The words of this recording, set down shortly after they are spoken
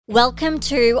Welcome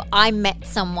to I Met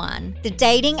Someone, the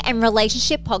dating and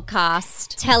relationship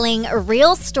podcast telling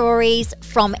real stories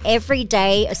from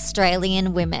everyday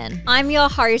Australian women. I'm your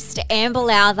host, Amber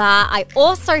Lowther. I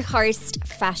also host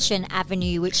Fashion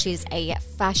Avenue, which is a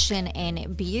fashion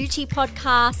and beauty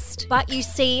podcast. But you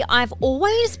see, I've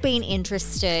always been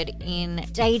interested in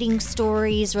dating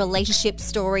stories, relationship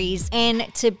stories,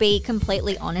 and to be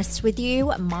completely honest with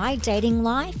you, my dating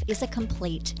life is a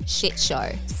complete shit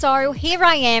show. So here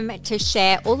I am to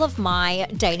share all of my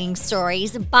dating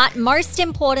stories, but most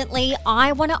importantly,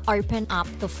 I want to open up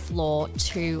the floor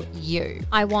to you.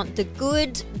 I want the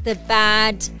good, the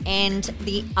bad, and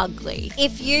the ugly.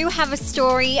 If you have a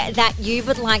story that you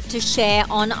would like to share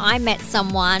on I Met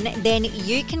Someone, then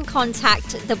you can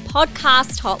contact the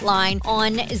podcast hotline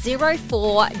on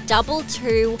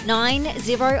 0422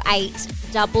 908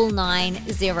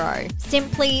 990.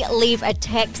 Simply leave a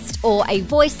text or a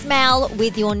voicemail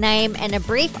with your name and a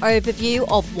brief overview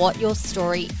of what your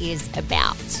story is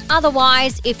about.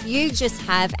 Otherwise, if you just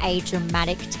have a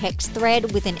dramatic text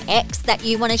thread with an ex that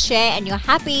you want to share and you're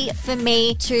happy for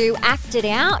me to act it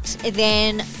out,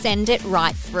 then send it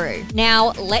right through.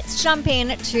 Now, let's jump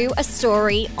in to a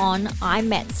story on I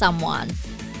Met Someone.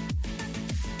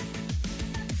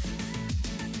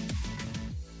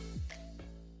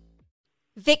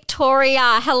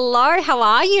 Victoria, hello, how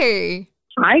are you?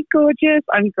 Hi, gorgeous.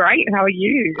 I'm great. How are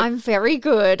you? I'm very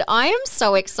good. I am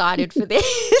so excited for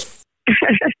this.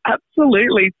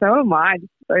 Absolutely. So am I. It's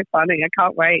so funny. I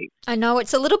can't wait. I know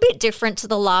it's a little bit different to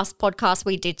the last podcast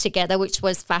we did together, which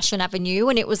was Fashion Avenue,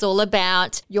 and it was all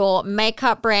about your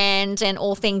makeup brand and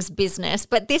all things business.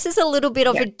 But this is a little bit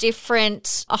of a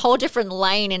whole different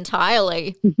lane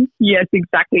entirely. Yes,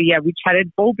 exactly. Yeah, we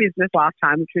chatted all business last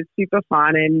time, which was super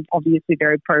fun and obviously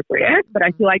very appropriate. But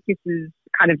I feel like this is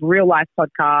kind of real life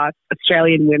podcast,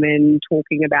 Australian women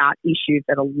talking about issues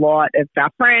that a lot of our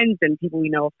friends and people we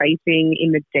know are facing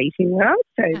in the dating world.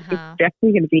 So it's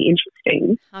definitely going to be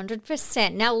interesting.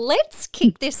 100%. Now let's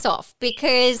kick this off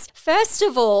because first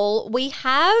of all, we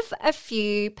have a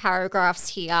few paragraphs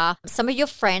here. Some of your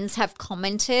friends have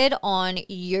commented on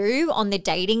you, on the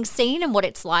dating scene and what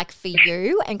it's like for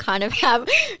you and kind of have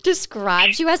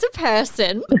described you as a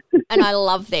person. And I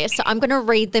love this. So I'm going to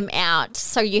read them out.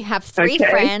 So you have three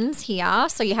friends here.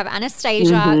 So you have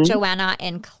Anastasia, Joanna,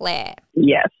 and Claire.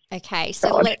 Yes. Okay,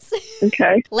 so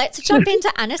let's jump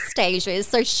into Anastasia's.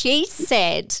 So she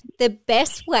said the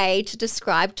best way to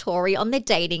describe Tori on the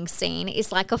dating scene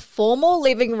is like a formal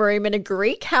living room in a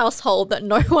Greek household that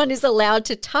no one is allowed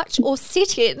to touch or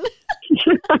sit in.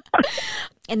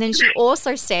 And then she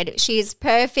also said she is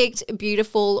perfect,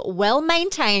 beautiful,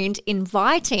 well-maintained,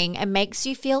 inviting, and makes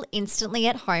you feel instantly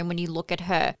at home when you look at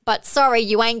her. But sorry,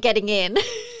 you ain't getting in.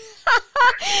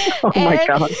 Oh my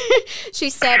God. She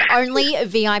said only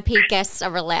VIP guests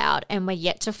are allowed and we're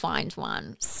yet to find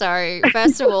one. So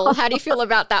first of all, how do you feel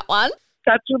about that one?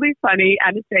 That's really funny.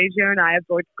 Anastasia and I are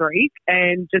both Greek,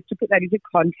 and just to put that into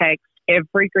context,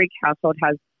 every Greek household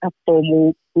has a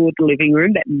formal, good living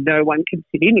room that no one can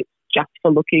sit in. It's just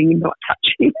for looking, not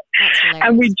touching.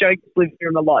 And we joke living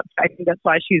room a lot. I think that's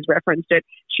why she's referenced it.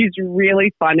 She's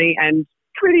really funny and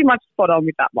pretty much spot on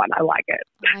with that one. I like it.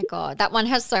 Oh my God, that one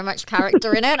has so much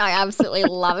character in it. I absolutely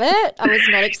love it. I was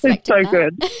not expecting that.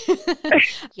 It's so good.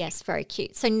 Yes, very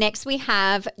cute. So next we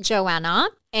have Joanna.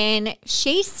 And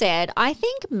she said, I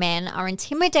think men are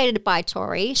intimidated by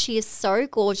Tori. She is so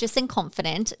gorgeous and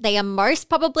confident. They are most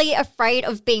probably afraid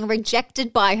of being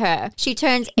rejected by her. She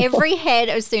turns every head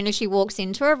as soon as she walks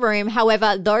into a room.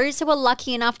 However, those who are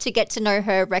lucky enough to get to know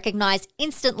her recognize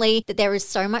instantly that there is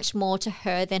so much more to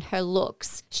her than her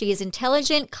looks. She is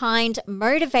intelligent, kind,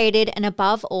 motivated, and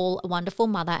above all, a wonderful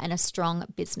mother and a strong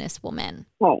businesswoman.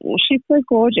 Oh, she's so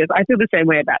gorgeous. I feel the same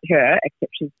way about her,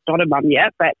 except she's not a mum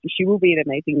yet, but she will be an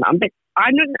amazing mum. But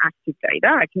I'm not an active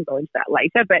dater. I can go into that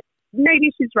later. But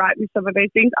maybe she's right with some of those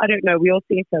things. I don't know. We all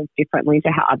see ourselves differently to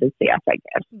how others see us, I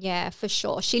guess. Yeah, for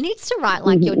sure. She needs to write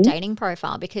your dating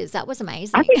profile because that was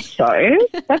amazing. I think so.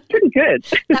 That's pretty good.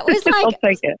 That was I'll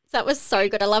take it. That was so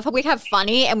good. I love how we have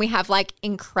funny and we have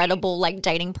incredible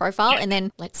dating profile. And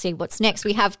then let's see what's next.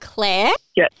 We have Claire.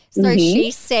 Yeah. So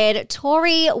she said,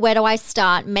 Tori, where do I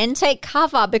start? Men take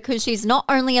cover because she's not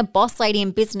only a boss lady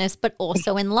in business, but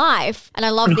also in life. And I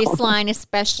love this line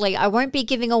especially. I won't be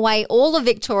giving away all of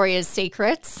Victoria's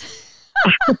secrets.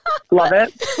 Love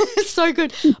it. So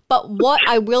good. But what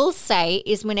I will say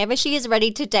is whenever she is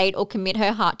ready to date or commit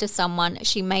her heart to someone,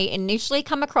 she may initially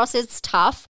come across as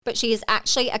tough but she is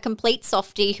actually a complete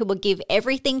softie who will give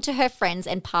everything to her friends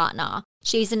and partner.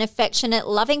 She's an affectionate,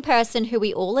 loving person who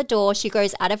we all adore. She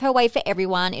goes out of her way for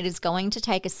everyone. It is going to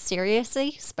take a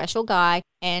seriously special guy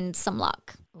and some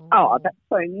luck. Oh, that's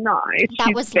so nice. That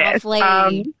She's was best.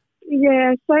 lovely.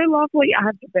 Yeah, so lovely. I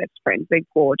have the best friends. They're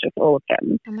gorgeous, all of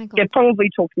them. Oh my God. They probably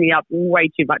talk me up way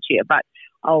too much here, but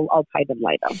I'll pay them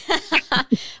later.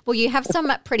 Well, you have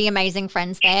some pretty amazing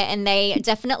friends there, and they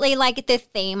definitely, like, the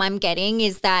theme I'm getting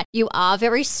is that you are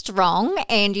very strong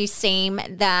and you seem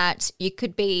that you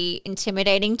could be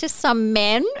intimidating to some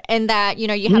men, and that, you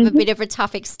know, you have a bit of a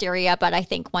tough exterior, but I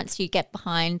think once you get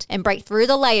behind and break through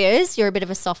the layers, you're a bit of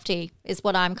a softie is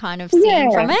what I'm kind of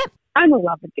seeing from it. I'm a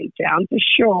lover deep down, for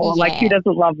sure. Yeah. Like, who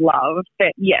doesn't love love?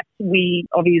 But yes, we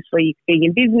obviously, being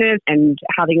in business and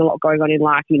having a lot going on in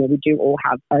life, you know, we do all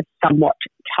have a somewhat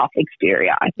tough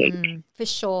exterior, I think. For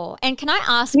sure. And can I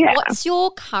ask, what's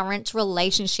your current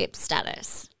relationship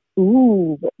status?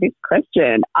 Ooh, this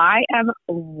question. I am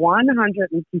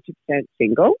 150%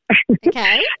 single.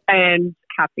 Okay. And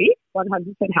happy,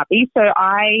 100% happy. So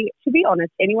to be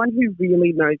honest, anyone who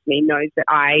really knows me knows that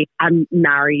I am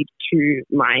married to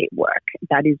my work.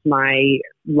 That is my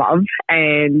love,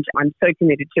 and I'm so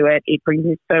committed to it. It brings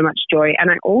me so much joy.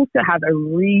 And I also have a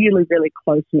really, really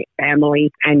close-knit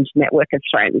family and network of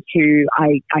friends who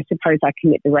I suppose I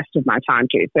commit the rest of my time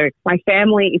to. So my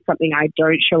family is something I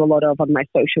don't show a lot of on my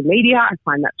social media. I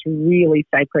find that's really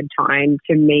sacred time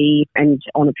to me, and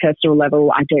on a personal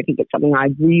level, I don't think it's something I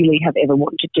really have ever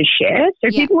wanted to share. So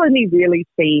people only really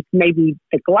see maybe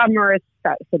the glamorous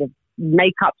sort of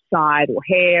makeup side or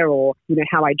hair or, you know,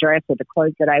 how I dress or the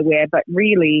clothes that I wear. But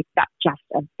really, that's just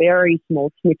a very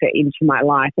small snippet into my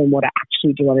life and what I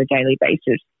actually do on a daily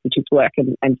basis, which is work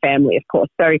and family, of course.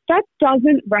 So that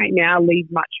doesn't right now leave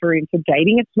much room for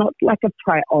dating. It's not like a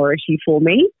priority for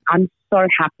me. I'm so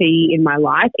happy in my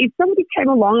life. If somebody came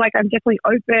along, like, I'm definitely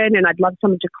open and I'd love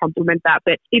someone to compliment that,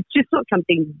 but it's just not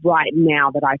something right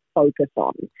now that I focus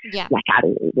on, like, at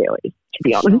all, really, to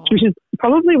be honest, which is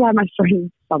probably why my friend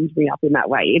sums me up in that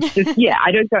way. It's just,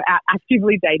 I don't go out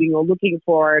actively dating or looking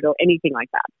for it or anything like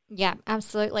that. Yeah,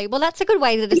 absolutely. Well, that's a good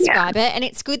way to describe it. And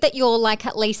it's good that you're, like,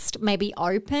 at least maybe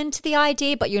open to the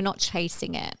idea, but you're not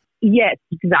chasing it. Yes,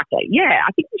 exactly. Yeah,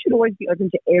 I think we should always be open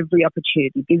to every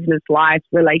opportunity, business, life,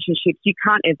 relationships. You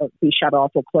can't ever be shut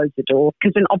off or close the door,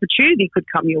 because an opportunity could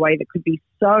come your way that could be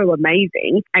so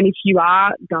amazing. And if you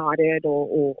are guarded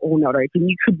or not open,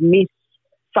 you could miss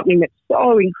something that's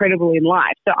so incredible in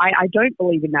life. So I don't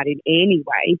believe in that in any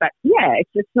way. But yeah,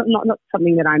 it's just not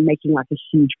something that I'm making like a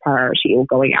huge priority or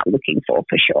going out looking for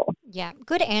sure. Yeah,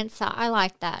 good answer. I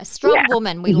like that. A strong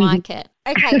woman. We like it.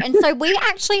 Okay, and so we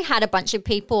actually had a bunch of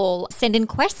people send in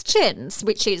questions,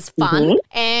 which is fun.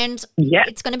 And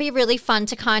it's going to be really fun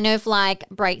to kind of like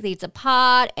break these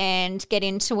apart and get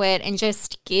into it and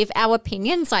just give our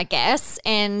opinions, I guess.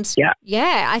 And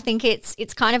I think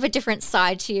it's kind of a different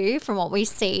side to you from what we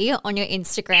see on your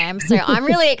Instagram. So I'm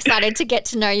really excited to get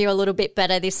to know you a little bit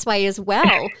better this way as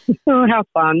well. Oh, how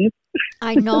fun.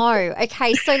 I know.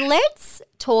 Okay, so let's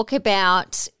talk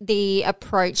about the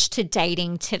approach to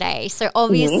dating today. So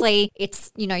obviously it's,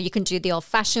 you know, you can do the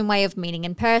old-fashioned way of meeting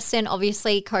in person.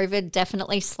 Obviously COVID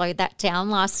definitely slowed that down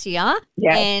last year.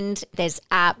 And there's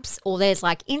apps or there's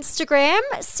like Instagram.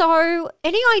 So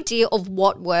any idea of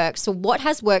what works or what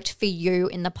has worked for you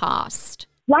in the past?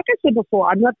 Like I said before,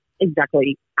 I'm not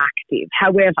exactly active.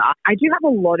 However, I do have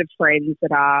a lot of friends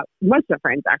that are, most of my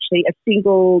friends actually, are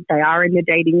single. They are in the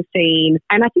dating scene.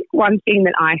 And I think one thing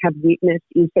that I have witnessed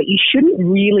is that you shouldn't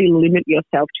really limit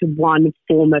yourself to one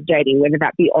form of dating, whether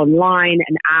that be online,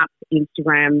 an app,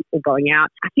 Instagram, or going out.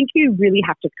 I think you really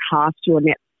have to cast your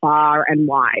net far and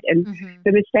wide. And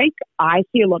the mistake I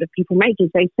see a lot of people make is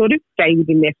they sort of stay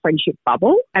within their friendship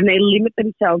bubble and they limit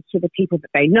themselves to the people that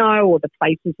they know or the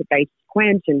places that they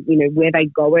frequent and, you know, where they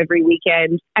go every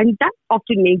weekend. And that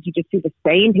often means you just see the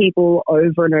same people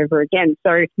over and over again.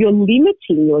 So you're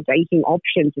limiting your dating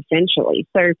options essentially.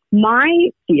 So my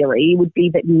theory would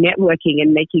be that networking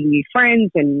and making new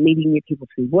friends and meeting new people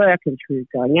through work and through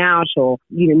going out or,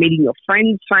 you know, meeting your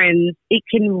friends' friends, it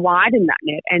can widen that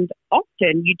net. And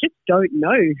often you just don't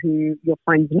know who your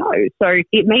friends know. So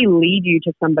it may lead you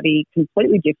to somebody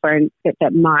completely different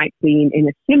that might be in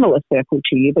a similar circle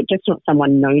to you, but just not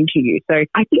someone known to you. So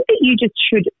I think that you just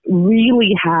should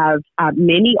really have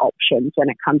many options when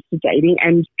it comes to dating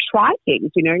and try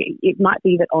things. You know, it might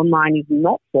be that online is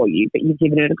not for you, but you've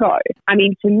given it a go. I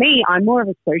mean, for me, I'm more of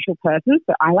a social person,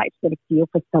 so I like to sort of feel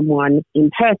for someone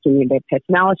in person, their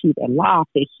personality, their laugh,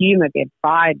 their humor, their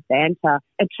vibe, banter.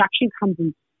 Attraction comes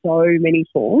in so many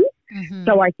forms.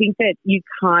 So I think that you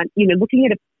can't, looking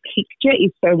at a picture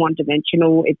is so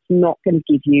one-dimensional. It's not going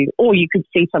to give you, or you could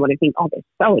see someone and think, oh, they're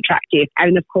so attractive.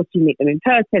 And of course you meet them in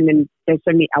person and there's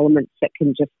so many elements that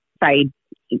can just fade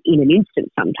in an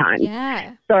instant sometimes.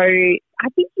 Yeah. So I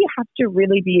think you have to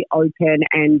really be open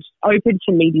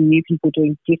to meeting new people,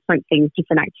 doing different things,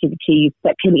 different activities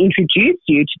that can introduce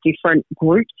you to different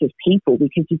groups of people,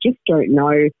 because you just don't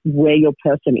know where your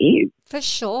person is. For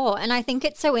sure. And I think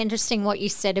it's so interesting what you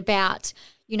said about,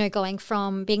 going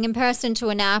from being in person to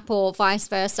an app or vice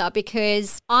versa,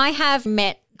 because I have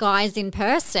met guys in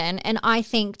person and I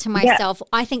think to myself,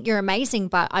 I think you're amazing,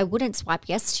 but I wouldn't swipe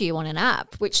yes to you on an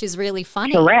app, which is really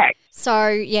funny. Correct. So,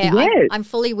 I'm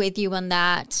fully with you on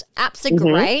that. Apps are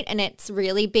great and it's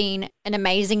really been an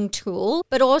amazing tool,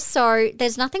 but also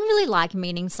there's nothing really like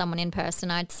meeting someone in person,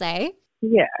 I'd say.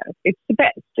 Yeah, it's the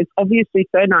best. It's obviously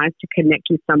so nice to connect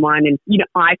with someone and,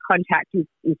 eye contact is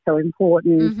so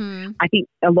important. I think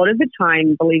a lot of the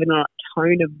time, believe it or not,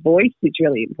 tone of voice is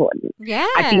really important. Yeah.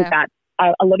 I think that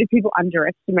a lot of people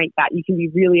underestimate that. You can be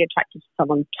really attracted to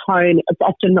someone's tone. It's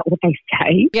often not what they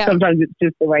say. Yeah. Sometimes it's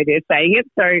just the way they're saying it.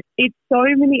 So it's so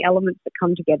many elements that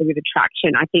come together with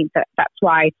attraction. I think that's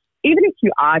why even if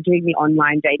you are doing the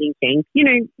online dating thing,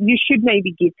 you should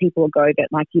maybe give people a go that,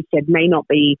 like you said, may not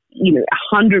be,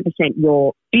 100%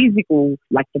 your physical,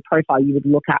 like the profile you would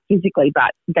look at physically,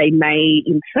 but they may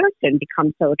in person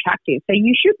become so attractive. So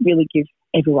you should really give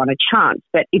everyone a chance.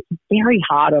 But it's very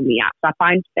hard on the apps. I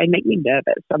find they make me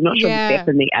nervous. I'm not sure it's there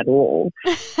for me at all.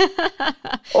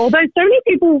 Although so many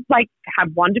people have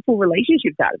wonderful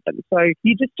relationships out of them. So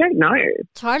you just don't know.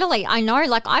 Totally. I know.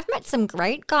 I've met some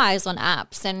great guys on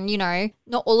apps and,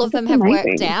 not all of them have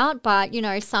worked out, but,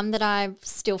 some that I'm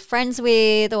still friends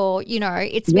with or,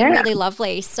 it's been really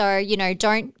lovely. So,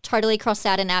 don't totally cross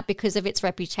out an app because of its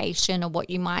reputation or what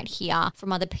you might hear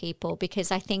from other people,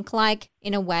 because I think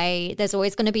in a way there's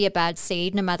always going to be a bad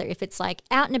seed no matter if it's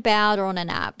out and about or on an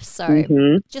app.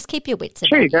 So just keep your wits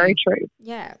about you. True, very true.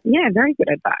 Yeah. Yeah, very good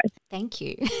advice. Thank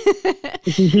you.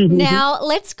 Now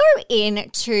let's go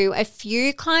into a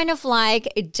few kind of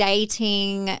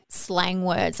dating slang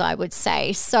words, I would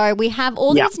say. So we have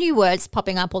all these new words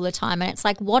popping up all the time and it's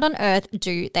what on earth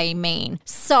do they mean?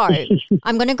 So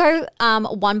I'm going to go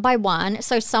one by one.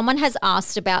 So someone has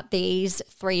asked about these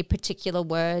 3 particular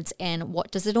words and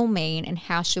what does it all mean and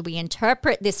how should we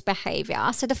interpret this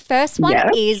behavior. So the first one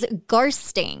is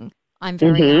ghosting. I'm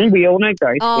very we all know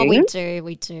ghosting. Oh, we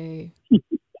do.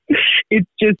 It's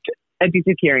just a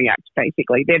disappearing act,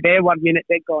 basically. They're there 1 minute,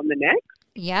 they're gone the next.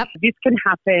 Yep. This can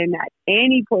happen at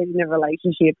any point in the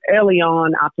relationship, early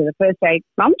on, after the first date.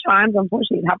 Sometimes,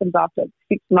 unfortunately, it happens after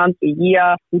 6 months, a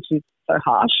year, which is so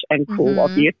harsh and cruel,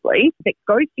 obviously. But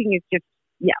ghosting is just,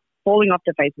 falling off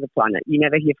the face of the planet. You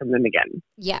never hear from them again.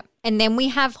 Yeah. And then we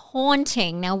have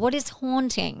haunting. Now, what is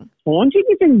haunting? Haunting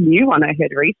is a new one I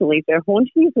heard recently. So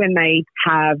haunting is when they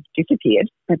have disappeared,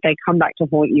 but they come back to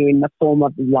haunt you in the form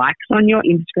of likes on your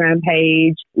Instagram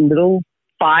page, little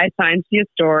fire signs to your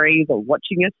stories or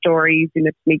watching your stories in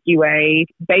a sneaky way,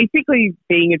 basically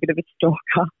being a bit of a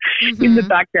stalker in the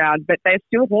background, but they're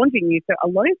still haunting you. So a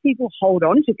lot of people hold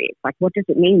on to this. What does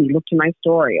it mean you looked at my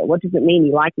story? Or what does it mean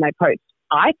you like my post?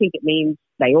 I think it means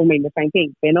they all mean the same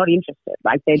thing. They're not interested.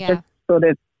 They're just sort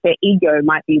of, their ego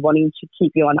might be wanting to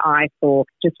keep you on ice or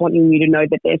just wanting you to know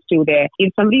that they're still there.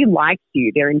 If somebody likes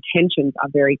you, their intentions are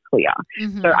very clear.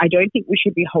 So I don't think we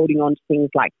should be holding on to things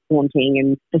like haunting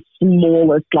and the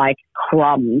smallest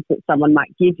crumbs that someone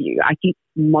might give you. I think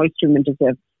most women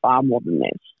deserve far more than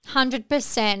this.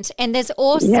 100%. And there's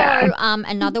also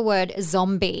another word,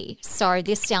 zombie. So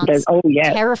this sounds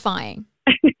terrifying.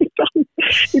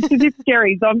 It's a bit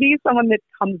scary. Zombie is someone that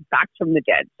comes back from the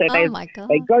dead. So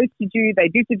they ghosted you, they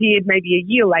disappeared maybe a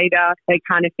year later. They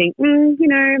kind of think,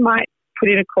 might put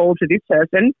in a call to this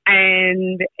person.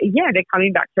 And they're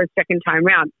coming back for a second time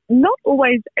round. Not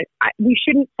always, we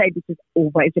shouldn't say this is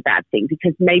always a bad thing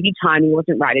because maybe timing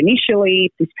wasn't right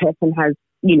initially. This person has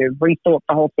rethought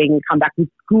the whole thing and come back with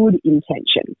good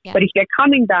intentions. Yeah. But if they're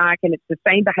coming back and it's the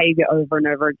same behavior over and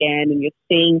over again and you're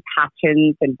seeing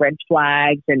patterns and red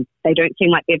flags and they don't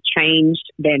seem like they've changed,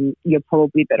 then you're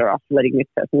probably better off letting this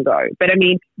person go. But I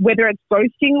mean, whether it's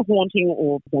ghosting, haunting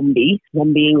or zombieing,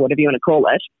 whatever you want to call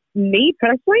it, me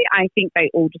personally, I think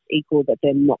they all just equal that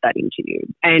they're not that into you.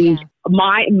 And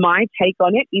my take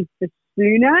on it is the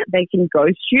sooner they can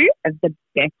ghost you, the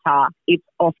better. It's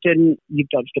often you've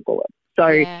dodged a bullet. So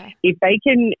if they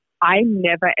can, I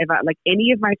never ever,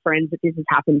 any of my friends that this has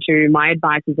happened to, my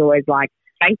advice is always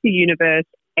thank the universe,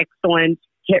 excellent,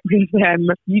 get rid of them.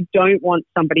 You don't want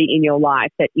somebody in your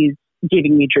life that is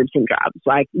giving you dribs and drabs.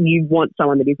 Like, you want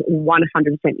someone that is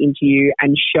 100% into you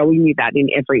and showing you that in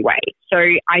every way. So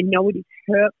I know it is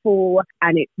hurtful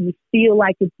and you feel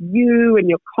like it's you and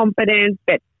your confidence,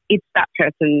 but it's that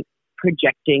person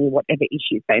projecting whatever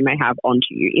issues they may have onto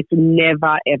you. It's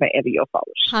never, ever, ever your fault.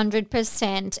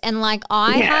 100%. And like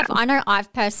I know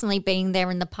I've personally been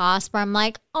there in the past where I'm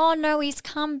like, oh no, he's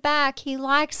come back. He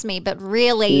likes me. But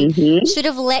really should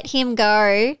have let him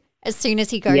go as soon as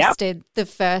he ghosted the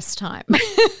first time.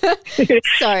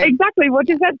 So exactly. What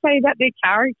does that say about their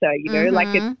character? You know, like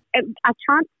I'm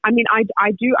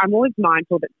always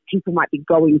mindful that people might be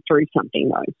going through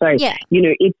something though. So, you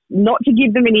know, it's not to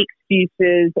give them any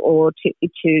excuses or to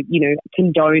you know,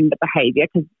 condone the behaviour,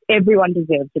 because everyone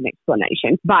deserves an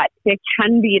explanation. But there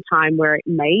can be a time where it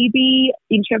may be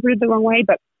interpreted the wrong way,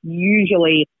 but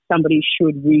usually somebody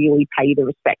should really pay the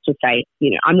respect to say,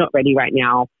 you know, I'm not ready right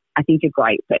now. I think you're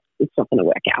great, but it's not going to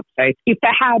work out. So if they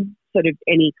had sort of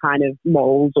any kind of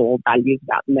morals or values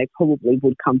about them, they probably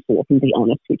would come forth and be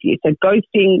honest with you. So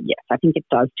ghosting, yes, I think it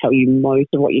does tell you most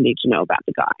of what you need to know about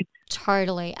the guy.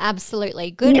 Totally.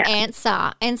 Absolutely. Good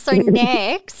answer. And so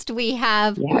next we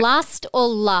have lust or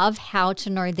love, how to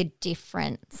know the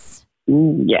difference.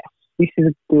 Yes, this is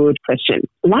a good question.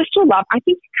 Lust or love, I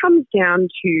think it comes down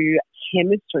to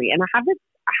chemistry. And I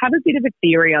have a bit of a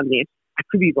theory on this. I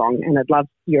could be wrong, and I'd love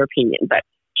your opinion, but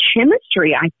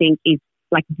chemistry, I think, is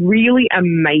like really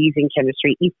amazing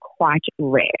chemistry is quite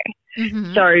rare.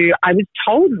 So I was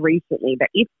told recently that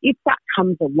if that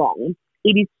comes along,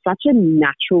 it is such a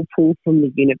natural pull from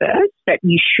the universe that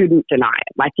you shouldn't deny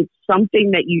it. Like, it's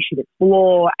something that you should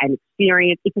explore and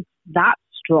experience. If it's that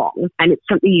strong and it's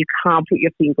something you can't put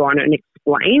your finger on and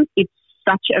explain, it's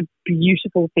such a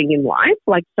beautiful thing in life,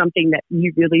 like something that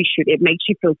you really should, it makes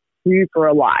you feel super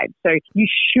alive. So you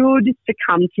should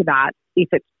succumb to that. If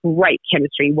it's great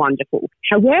chemistry, wonderful.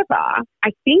 However, I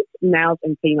think males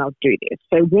and females do this.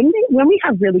 So when we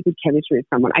have really good chemistry with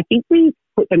someone, I think we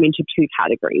put them into two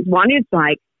categories. One is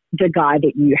like the guy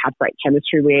that you have great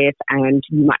chemistry with and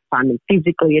you might find them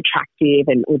physically attractive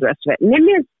and all the rest of it. And then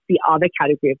there's the other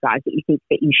category of guys that you think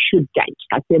that you should date,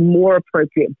 like they're more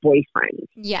appropriate boyfriends.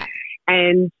 Yeah.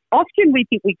 And often we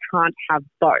think we can't have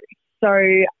both. So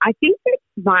I think that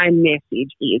my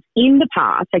message is, in the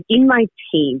past, like in my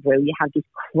teens where you have this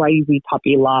crazy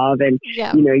puppy love and,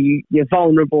 you know, you're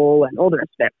vulnerable and all the rest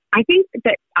of it, I think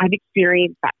that I've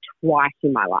experienced that twice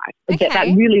in my life. Okay.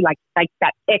 That really like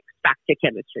that X factor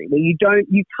chemistry where you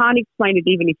can't explain it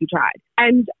even if you tried.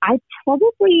 And I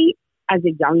probably, as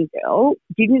a young girl,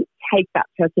 didn't take that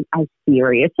person as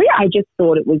seriously. I just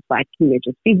thought it was like, you know,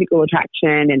 just physical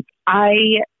attraction. And I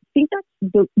think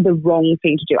that's the wrong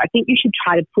thing to do. I think you should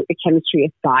try to put the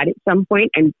chemistry aside at some point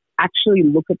and actually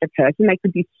look at the person. They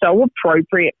could be so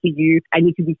appropriate for you and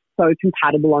you could be so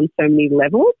compatible on so many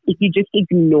levels if you just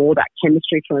ignore that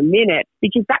chemistry for a minute,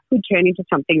 because that could turn into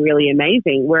something really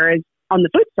amazing. Whereas on the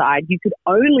flip side, you could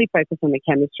only focus on the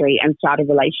chemistry and start a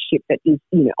relationship that is,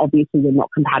 you know, obviously you're not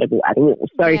compatible at all.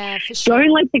 So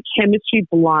don't let the chemistry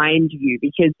blind you,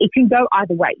 because it can go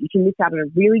either way. You can miss out on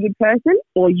a really good person,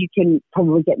 or you can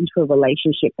probably get into a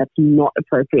relationship that's not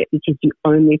appropriate because you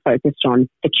only focused on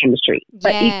the chemistry.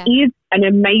 But it is an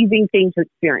amazing thing to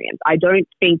experience. I don't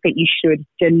think that you should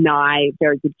deny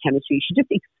very good chemistry. You should just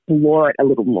explore it a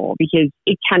little more, because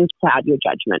it can cloud your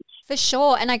judgment. For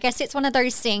sure. And I guess it's one of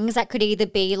those things that could either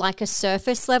be like a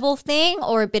surface level thing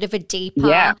or a bit of a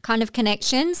deeper kind of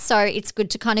connection. So it's good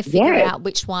to kind of figure out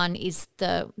which one is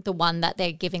the one that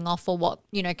they're giving off, or what,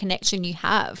 you know, connection you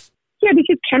have. Yeah,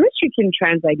 because chemistry can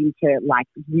translate into like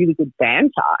really good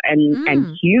banter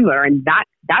and humor, and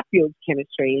that builds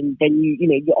chemistry. And then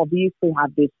you obviously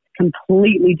have this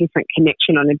completely different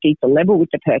connection on a deeper level with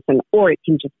the person, or it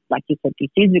can just, like you said, be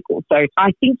physical. So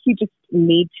I think you just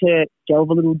need to delve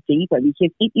a little deeper,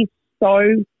 because it is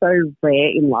so rare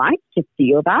in life to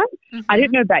feel that. I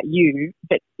don't know about you,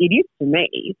 but it is for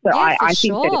me. So I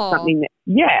think that it's something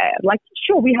that,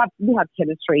 sure, we have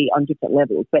chemistry on different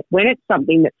levels, but when it's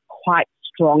something that's quite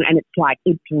strong and it's like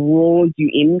it draws you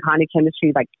in kind of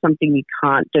chemistry, like something you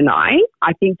can't deny,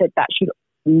 I think that should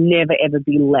never ever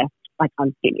be left like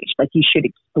unfinished. Like, you should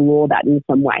explore that in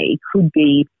some way. It could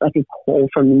be like a call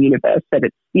from the universe that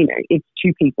it's, you know, it's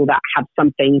two people that have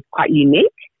something quite unique.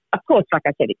 Of course, like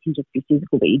I said, it can just be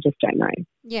physical, but you just don't know.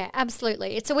 Yeah,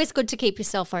 absolutely. It's always good to keep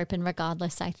yourself open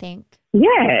regardless, I think.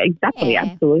 Yeah, exactly. Yeah.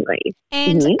 Absolutely.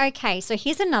 And okay, so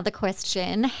here's another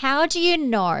question. How do you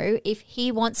know if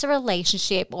he wants a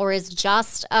relationship or is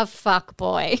just a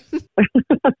fuckboy?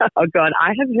 Oh, God,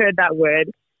 I have heard that word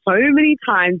so many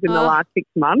times in the last 6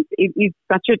 months. It is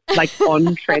such a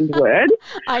on-trend word.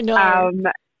 I know.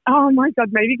 Oh my God,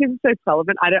 maybe because it's so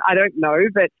relevant. I don't know,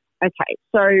 but okay.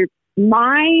 So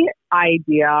my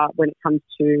idea when it comes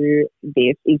to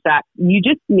this is that you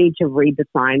just need to read the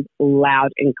signs loud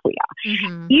and clear.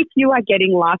 Mm-hmm. If you are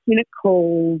getting last minute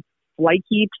calls,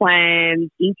 flaky plans,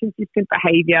 inconsistent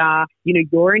behavior,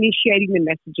 you're initiating the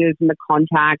messages and the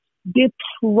contacts, they're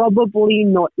probably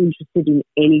not interested in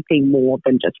anything more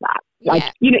than just that. Like,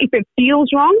 if it feels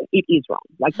wrong, it is wrong.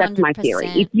 Like, that's 100%. My theory.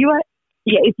 If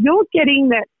you're getting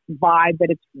that vibe that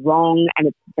it's wrong and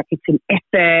it's like it's an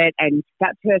effort and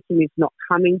that person is not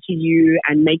coming to you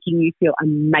and making you feel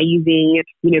amazing,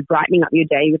 brightening up your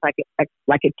day with like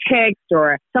a text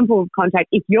or some form of contact,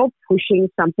 if you're pushing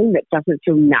something that doesn't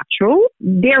feel natural,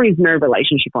 there is no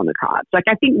relationship on the cards. Like,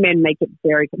 I think men make it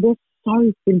they're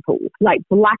so simple, like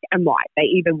black and white. They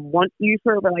either want you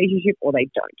for a relationship or they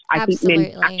don't. I think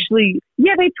men actually,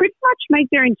 they pretty much make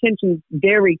their intentions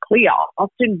very clear.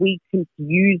 Often we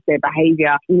confuse their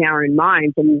behavior in our own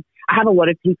minds. And I have a lot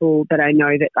of people that I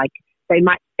know that like they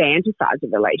might fantasize a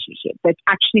relationship that's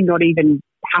actually not even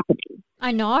happening.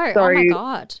 I know. So, oh my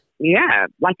God. Yeah.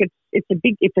 Like it's a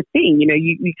thing,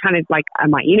 you kind of like,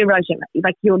 am I in a relationship?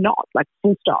 Like you're not, like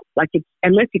full stop. Like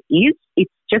unless it is,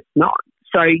 it's just not.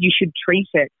 So you should treat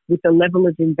it with the level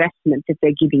of investment that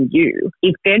they're giving you.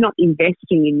 If they're not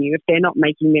investing in you, if they're not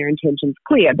making their intentions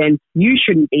clear, then you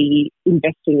shouldn't be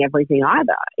investing everything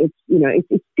either.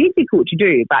 It's difficult to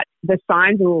do, but the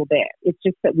signs are all there. It's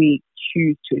just that we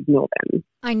choose to ignore them.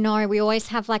 I know. We always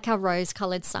have like our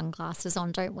rose-coloured sunglasses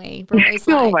on, don't we? We're always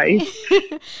always.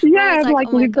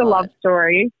 Live the love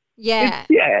story. Yeah.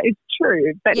 It's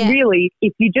true. But really,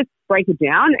 if you just break it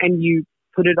down and you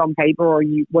put it on paper or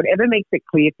whatever makes it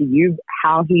clear for you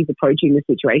how he's approaching the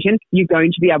situation, you're going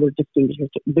to be able to distinguish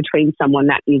between someone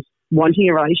that is wanting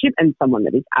a relationship and someone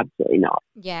that is absolutely not.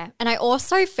 Yeah. And I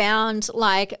also found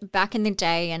like back in the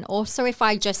day, and also if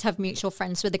I just have mutual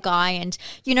friends with a guy and,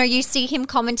 you see him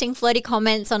commenting flirty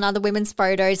comments on other women's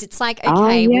photos, it's like,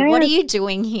 okay, well, what are you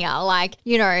doing here? Like,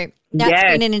 that's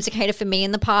been an indicator for me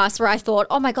in the past where I thought,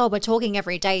 oh my God, we're talking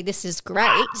every day. This is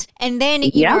great. And then,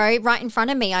 right in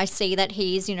front of me, I see that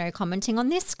he's, commenting on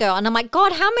this girl. And I'm like,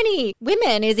 God, how many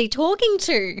women is he talking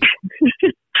to?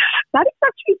 That is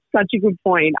actually such a good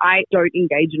point. I don't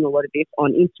engage in a lot of this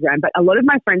on Instagram, but a lot of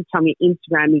my friends tell me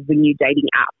Instagram is the new dating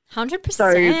app. 100%.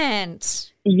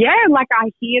 So, like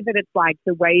I hear that it's like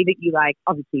the way that you like,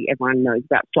 obviously everyone knows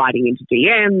about sliding into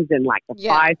DMs and like the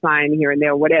fire sign here and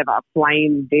there, whatever,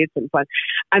 flame this and so.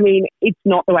 I mean, it's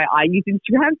not the way I use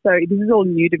Instagram, so this is all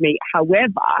new to me. However,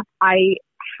 I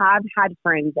have had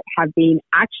friends that have been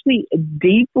actually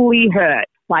deeply hurt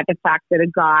by the fact that a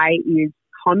guy is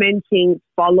commenting,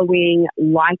 following,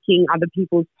 liking other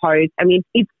people's posts. I mean,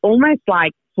 it's almost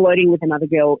like flirting with another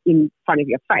girl in front of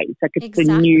your face. Like it's the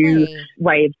new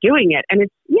way of doing it. And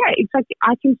it's like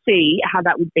I can see how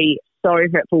that would be so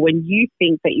hurtful when you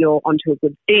think that you're onto a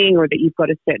good thing or that you've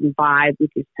got a certain vibe with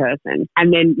this person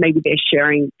and then maybe they're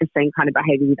sharing the same kind of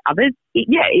behavior with others.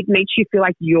 It makes you feel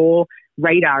like your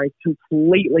radar is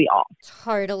completely off.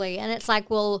 Totally. And it's like,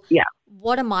 well,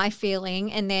 what am I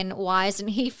feeling? And then why isn't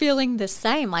he feeling the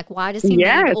same? Like, why does he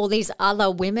need all these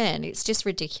other women? It's just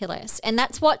ridiculous. And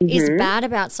that's what is bad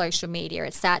about social media.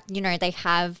 It's that, they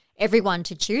have everyone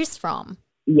to choose from.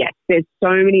 Yes, there's so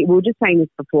many. We were just saying this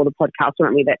before the podcast,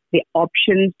 weren't we, that the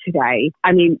options today,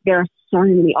 I mean, there are so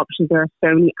many options. There are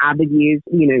so many avenues,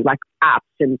 like apps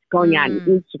and going out on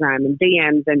Instagram and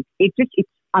DMs, and it's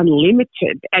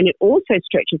unlimited, and it also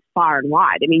stretches far and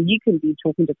wide. I mean, you can be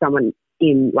talking to someone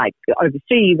in like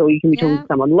overseas, or you can be talking to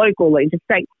someone local or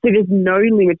interstate. So there's no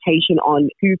limitation on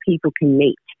who people can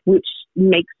meet, which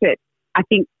makes it, I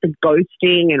think, the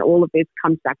ghosting and all of this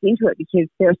comes back into it because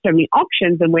there are so many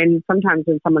options. And sometimes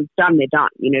when someone's done, they're done.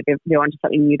 They're onto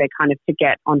something new. They kind of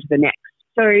forget onto the next.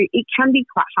 So it can be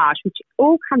quite harsh, which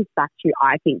all comes back to,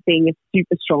 I think, being a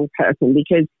super strong person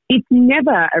because it's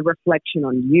never a reflection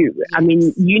on you. Yes. I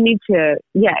mean,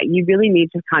 you really need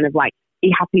to kind of like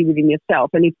be happy within yourself.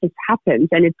 And if this happens,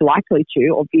 and it's likely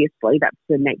to, obviously, that's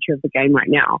the nature of the game right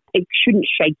now, it shouldn't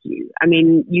shake you. I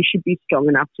mean, you should be strong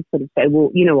enough to sort of say, well,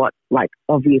 you know what, like,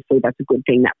 obviously that's a good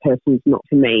thing. That person's not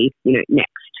for me,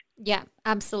 next. Yeah,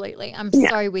 absolutely. I'm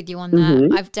so with you on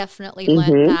that. I've definitely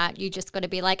learned that you just got to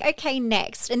be like, okay,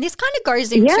 next. And this kind of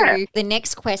goes into the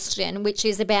next question, which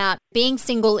is about being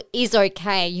single is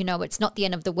okay. It's not the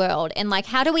end of the world. And like,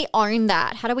 how do we own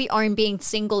that? How do we own being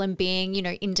single and being,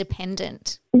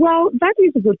 independent? Well, that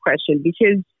is a good question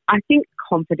because I think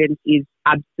confidence is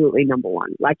absolutely number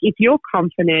one. Like if you're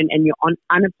confident and you're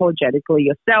unapologetically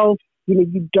yourself,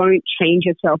 you don't change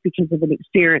yourself because of an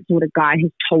experience or what a guy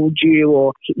has told you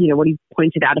or, what he's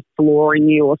pointed out a flaw in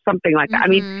you or something like that. I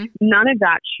mean, none of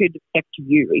that should affect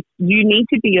you. You need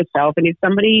to be yourself. And if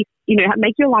somebody,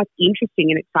 make your life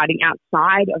interesting and exciting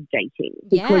outside of dating.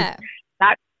 Because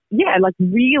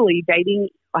really dating,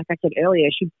 like I said earlier,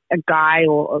 a guy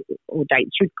or date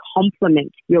should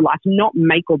complement your life, not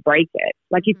make or break it.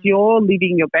 Like if you're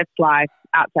living your best life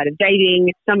outside of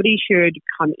dating, somebody should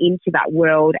come into that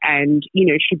world and,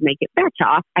 should make it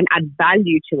better and add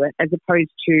value to it, as opposed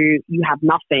to you have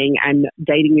nothing and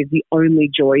dating is the only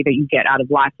joy that you get out of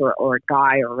life or a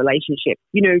guy or a relationship.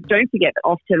 Don't forget that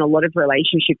often a lot of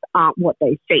relationships aren't what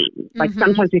they seem. Like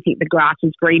sometimes we think the grass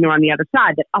is greener on the other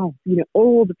side, that,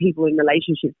 all the people in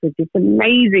relationships with this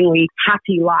amazingly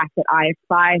happy life that I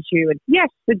aspire to. And yes,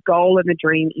 the goal and the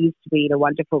dream is to be in a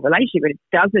wonderful relationship, but it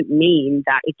doesn't mean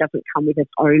that it doesn't come with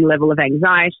its own level of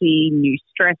anxiety, new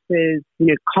stresses,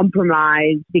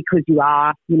 compromise because you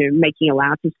are, making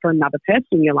allowances for another person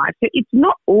in your life. So it's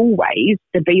not always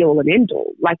the be all and end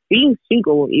all. Like being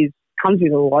single comes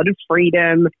with a lot of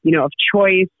freedom, of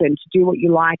choice and to do what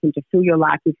you like and to fill your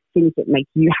life with things that make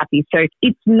you happy. So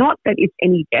it's not that it's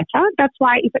any better. That's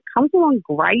why if it comes along,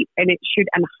 great, and it should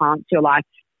enhance your life.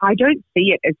 I don't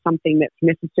see it as something that's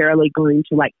necessarily going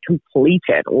to complete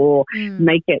it or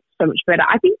make it so much better.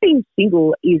 I think being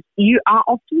single you are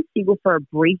often single for a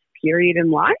brief period in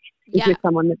life. If you're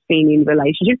someone that's been in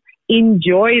relationships,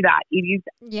 enjoy that. It is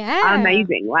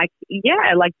amazing.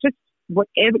 Just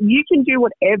whatever you can do,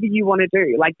 whatever you want to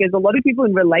do. Like there's a lot of people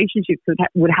in relationships that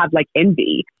would have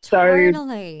envy. So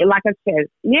like I said,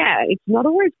 it's not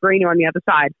always greener on the other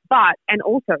side. But, and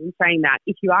also in saying that,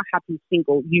 if you are happy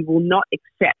single, you will not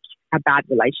accept a bad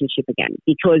relationship again,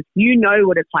 because you know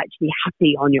what it's like to be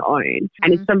happy on your own.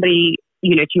 And if somebody,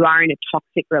 if you are in a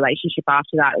toxic relationship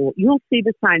after that, or you'll see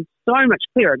the signs so much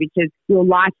clearer, because your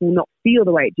life will not feel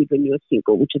the way it did when you were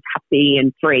single, which is happy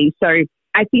and free. So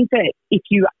I think that if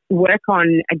you work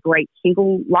on a great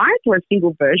single life or a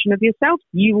single version of yourself,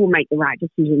 you will make the right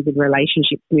decisions in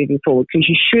relationships moving forward, because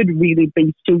you should really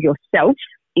be still yourself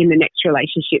in the next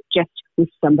relationship, just with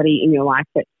somebody in your life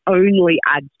that only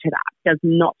adds to that, does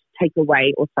not take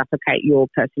away or suffocate your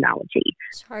personality.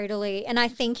 Totally. And I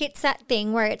think it's that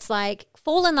thing where it's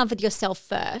fall in love with yourself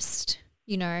first.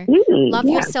 Love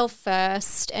yourself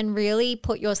first and really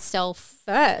put yourself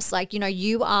first.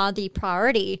 You are the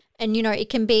priority. And, it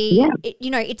can be,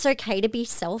 it's okay to be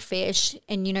selfish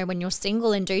and, when you're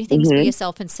single and do things for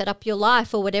yourself and set up your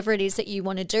life or whatever it is that you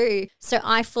want to do. So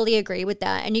I fully agree with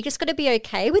that. And you just got to be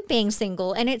okay with being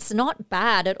single, and it's not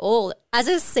bad at all. As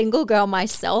a single girl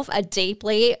myself, a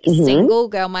deeply single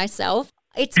girl myself,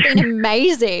 it's been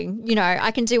amazing.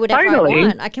 I can do whatever I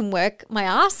want. I can work my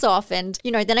ass off and,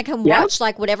 then I can watch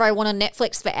whatever I want on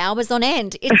Netflix for hours on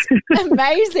end. It's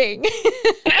amazing.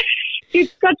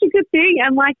 It's such a good thing.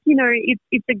 And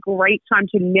it's a great time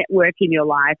to network in your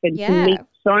life and to meet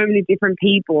so many different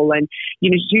people and,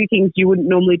 do things you wouldn't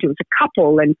normally do as a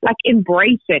couple and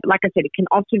embrace it. Like I said, it can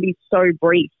often be so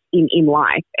brief in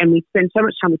life, and we spend so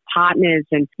much time with partners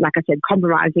and, like I said,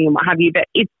 compromising and what have you, but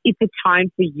it's a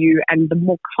time for you, and the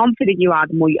more confident you are,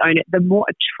 the more you own it, the more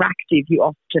attractive you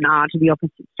often are to the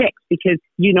opposite sex, because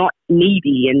you're not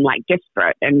needy and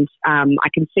desperate. And I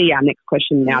can see our next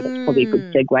question now. That's probably a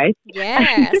good segue.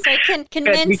 Yeah. So can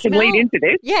men we can lead into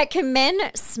this. Yeah. Can men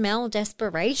smell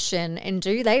desperation, and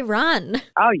do they run?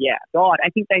 Oh yeah. God, I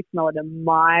think they smell it a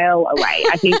mile away.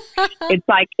 I think it's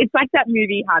like that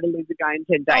movie, How to Lose a Guy in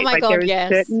 10 Days. Oh my God,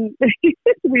 yes. Certain,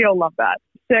 we all love that.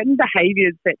 Certain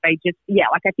behaviors that they just,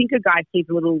 I think a guy sees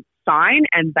a little sign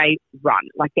and they run,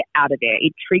 they're out of there.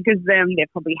 It triggers them.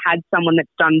 They've probably had someone that's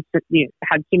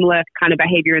had similar kind of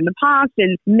behavior in the past.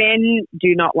 And men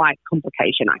do not like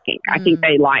complication, I think. I think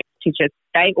they like to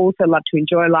they also love to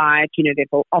enjoy life. They've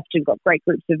often got great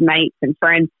groups of mates and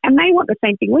friends, and they want the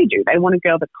same thing we do. They want a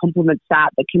girl that complements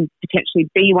that can potentially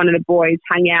be one of the boys,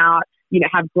 hang out,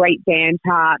 have great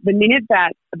banter. The minute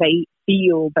that they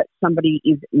feel that somebody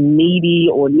is needy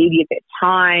or needy of their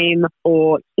time,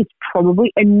 or it's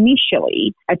probably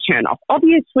initially a turn off.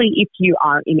 Obviously, if you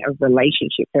are in a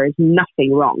relationship, there is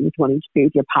nothing wrong with wanting to be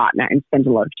with your partner and spend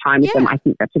a lot of time with them. I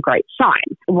think that's a great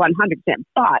sign, 100%.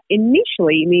 But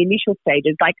initially, in the initial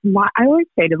stages, I always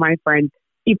say to my friends,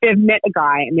 if they've met a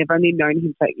guy and they've only known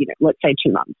him for, let's say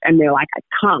 2 months, and they're like, I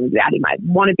can't live without him, I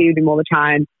want to be with him all the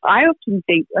time. I often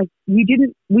think, we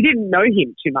didn't know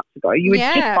him 2 months ago. You were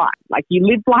just fine. You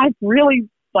lived life really,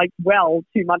 well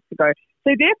 2 months ago.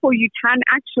 So therefore, you can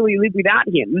actually live without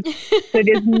him. So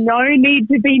there's no need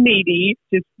to be needy.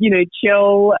 Just,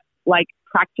 chill,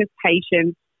 practice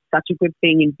patience, such a good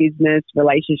thing in business,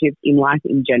 relationships, in life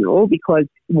in general, because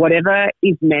whatever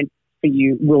is meant for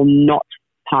you will not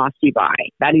pass you by.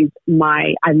 That is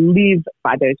I live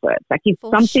by those words. Like if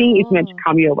something is meant to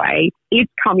come your way,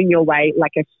 it's coming your way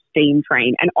like a steam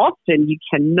train. And often you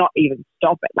cannot even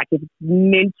stop it. Like if it's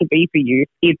meant to be for you,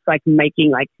 it's like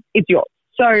it's yours.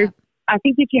 So I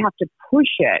think if you have to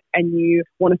push it and you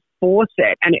want to force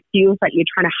it and it feels like you're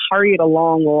trying to hurry it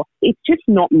along, or it's just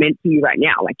not meant for you right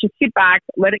now, like just sit back,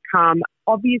 let it come.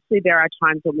 Obviously, there are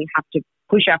times when we have to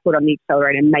push our foot on the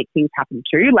accelerator and make things happen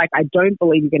too. Like I don't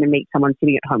believe you're going to meet someone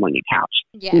sitting at home on your couch.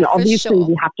 Yeah, obviously sure.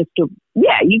 you have to still,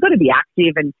 you got to be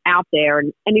active and out there.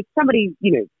 And if somebody,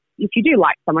 if you do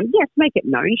like someone, yes, make it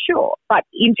known, sure. But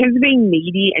in terms of being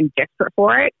needy and desperate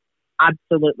for it,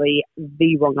 absolutely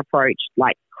the wrong approach.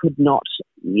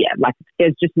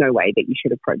 There's just no way that you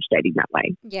should approach dating that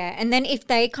way. Yeah, and then if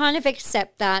they kind of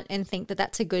accept that and think that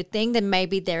that's a good thing, then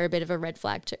maybe they're a bit of a red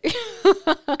flag too. If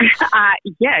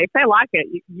they like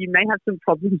it, you may have some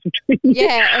problems between you.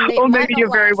 Yeah, or maybe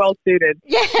you're very well suited.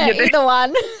 Yeah, either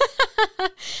one.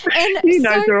 And who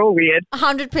knows, they're all weird.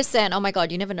 100%. Oh my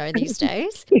God, you never know these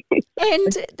days.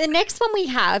 And the next one we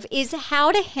have is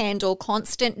how to handle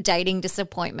constant dating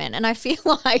disappointment. And I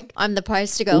feel like I'm the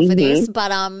poster girl for this,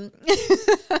 but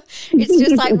it's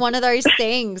just like one of those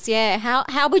things. Yeah.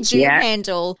 How would you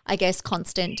handle, I guess,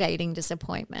 constant dating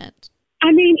disappointment?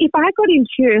 I mean, if I got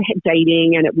into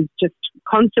dating and it was just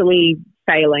constantly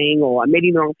failing or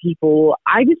meeting the wrong people,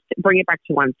 I just bring it back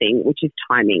to one thing, which is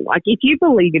timing. Like if you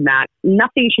believe in that,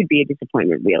 nothing should be a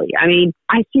disappointment really. I mean,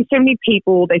 I see so many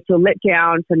people, they feel let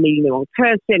down for meeting the wrong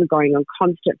person, going on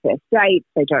constant first dates,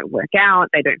 they don't work out,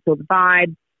 they don't feel the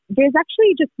vibe. There's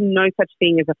actually just no such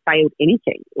thing as a failed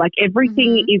anything. Like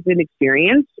everything is an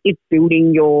experience. It's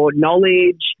building your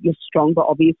knowledge. You're stronger,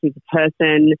 obviously, as a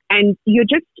person. And you're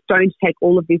just going to take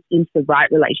all of this into the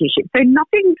right relationship. So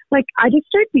nothing, I just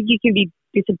don't think you can be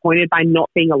disappointed by not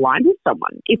being aligned with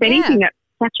someone. If anything, that's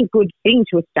such a good thing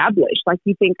to establish. Like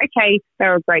you think, okay,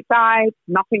 they're a great guy,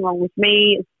 nothing wrong with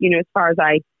me, as far as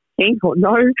I think or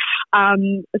know.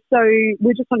 So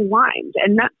we're just unaligned,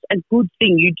 and that's a good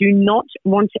thing. You do not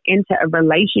want to enter a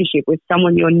relationship with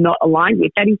someone you're not aligned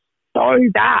with. That is so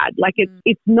bad. Like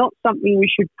it's not something we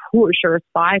should push or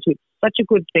aspire to. It's such a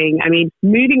good thing. I mean,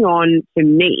 moving on for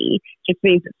me just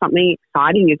means that something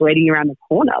exciting is waiting around the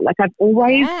corner. Like I've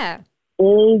always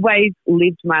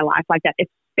lived my life like that,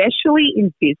 especially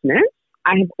in business.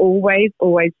 I have always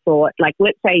thought, like,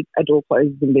 let's say a door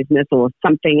closes in business or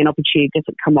something, an opportunity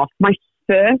doesn't come off. My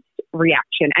first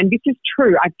reaction, and this is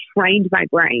true, I've trained my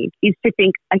brain, is to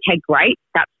think, okay, great,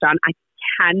 that's done. I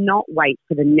cannot wait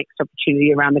for the next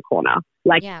opportunity around the corner.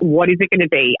 What is it going to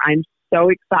be? I'm so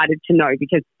excited to know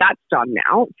because that's done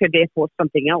now. So therefore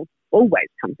something else always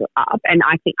comes up, and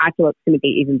I feel it's going to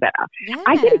be even better. Yeah.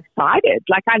 I get excited.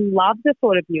 Like I love the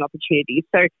thought of new opportunities.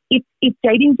 So if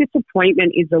dating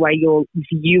disappointment is the way you're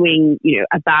viewing,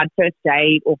 a bad first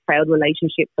date or failed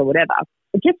relationships or whatever,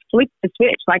 just flip the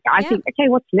switch. Like I think, okay,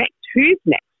 what's next? Who's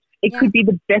next? It could be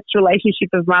the best relationship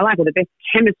of my life or the best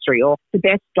chemistry or the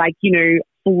best,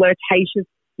 flirtatious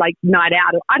night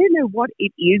out. I don't know what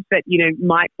it is that,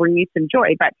 might bring you some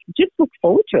joy, but just look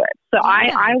forward to it. So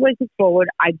I always look forward.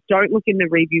 I don't look in the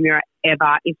rearview mirror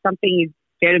ever. If something is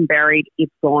dead and buried,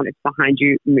 it's gone, it's behind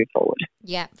you, move forward.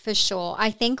 Yeah, for sure. I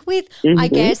think with, I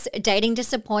guess, dating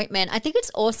disappointment, I think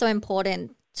it's also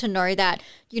important to know that,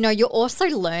 you're also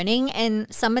learning, and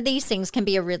some of these things can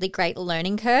be a really great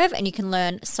learning curve, and you can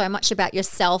learn so much about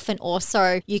yourself, and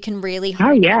also you can really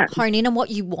hone in on what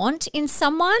you want in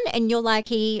someone. And you're like,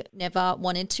 he never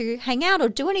wanted to hang out or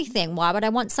do anything. Why would I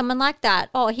want someone like that?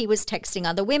 Oh, he was texting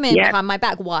other women behind my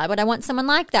back. Why would I want someone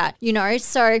like that?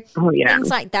 So things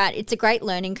like that. It's a great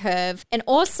learning curve. And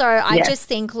also I just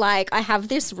think I have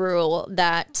this rule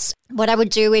that what I would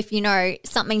do if,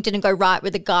 something didn't go right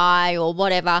with a guy or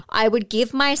whatever, I would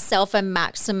give myself a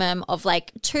maximum of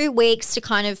 2 weeks to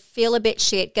kind of feel a bit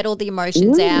shit, get all the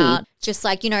emotions out, just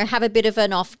have a bit of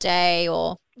an off day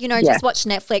or, just watch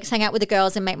Netflix, hang out with the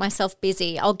girls and make myself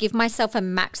busy. I'll give myself a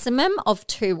maximum of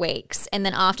 2 weeks. And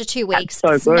then after 2 weeks,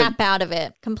 snap out of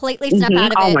it, completely snap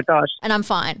out of it. Oh my gosh. And I'm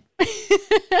fine.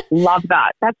 Love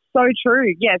that. That's so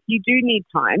true. Yes, you do need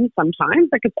time sometimes.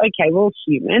 It's okay, we're all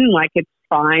human. It's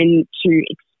fine to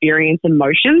experience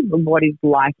emotions, but what is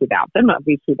life without them?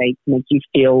 Obviously, they make you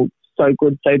feel so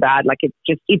good, so bad.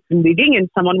 It's living. And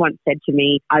someone once said to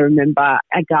me, I remember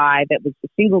a guy that was a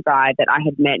single guy that I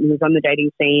had met and he was on the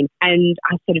dating scene. And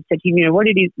I sort of said to him, what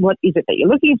is it that you're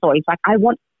looking for? He's like, I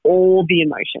want all the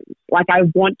emotions. I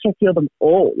want to feel them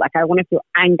all. I want to feel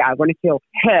anger. I want to feel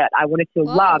hurt. I want to feel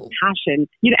love, passion.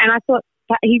 And I thought,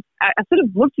 I sort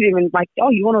of looked at him and like, oh,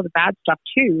 you want all the bad stuff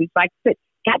too? He's like, but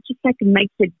that just like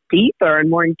makes it deeper and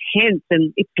more intense,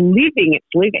 and it's living.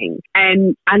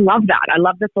 And I love that. I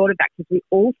love the thought of that, because we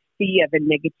all fear the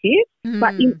negative,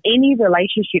 but in any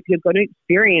relationship, you're going to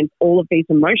experience all of these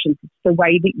emotions. It's the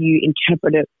way that you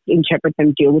interpret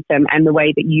them, deal with them, and the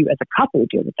way that you as a couple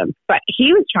deal with them. But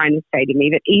he was trying to say to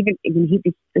me that even he's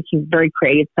a very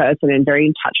creative person and very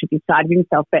in touch with his side of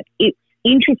himself, but it's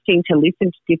interesting to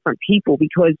listen to different people,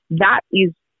 because that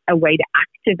is a way to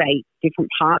activate different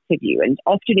parts of you. And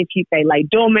often if they lay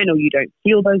dormant, or you don't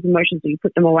feel those emotions, or you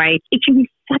put them away, it can be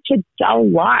such a dull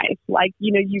life. Like,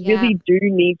 you really do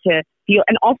need to feel.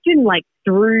 And often like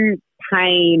through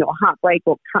pain or heartbreak,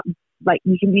 or like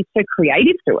you can be so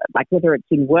creative through it, like whether it's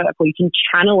in work, or you can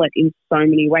channel it in so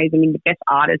many ways. I mean, the best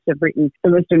artists have written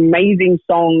the most amazing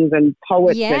songs and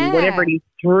poets and whatever it is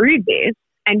through this.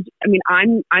 And I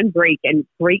mean, I'm Greek, and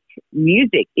Greek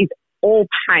music is all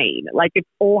pain, like it's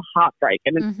all heartbreak.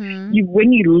 And it's,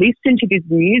 when you listen to this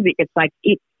music, it's like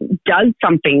it does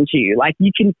something to you. Like you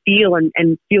can feel and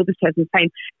feel this person's pain.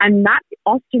 And that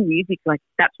often music, like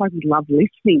that's why we love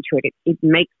listening to it. It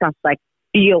makes us like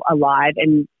feel alive,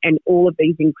 and all of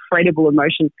these incredible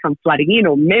emotions come flooding in,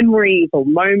 or memories or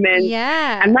moments.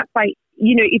 Yeah. And that's like,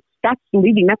 that's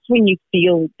living. That's when you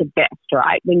feel the best,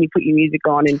 right? When you put your music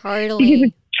on, and because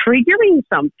it's triggering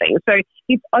something. So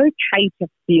it's okay to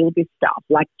feel this stuff,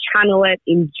 like channel it,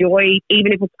 enjoy,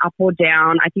 even if it's up or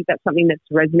down. I think that's something that's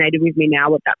resonated with me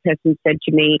now, what that person said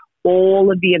to me.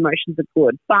 All of the emotions are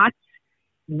good, but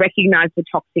recognize the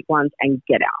toxic ones and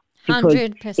get out.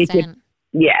 100%.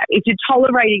 If you're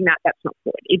tolerating that, that's not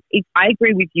good. I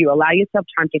agree with you. Allow yourself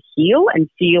time to heal and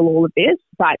feel all of this,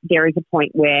 but there is a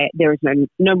point where there is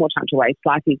no more time to waste.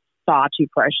 Life is far too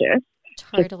precious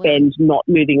to spend not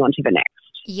moving on to the next.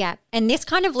 Yeah. And this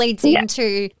kind of leads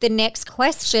into the next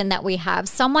question that we have.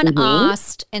 Someone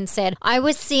asked and said, I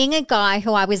was seeing a guy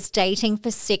who I was dating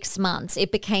for 6 months.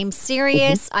 It became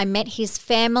serious. I met his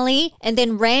family, and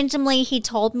then randomly he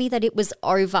told me that it was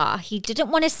over. He didn't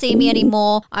want to see me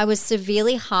anymore. I was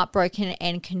severely heartbroken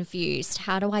and confused.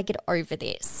 How do I get over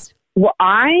this? Well,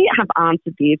 I have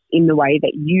answered this in the way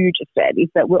that you just said, is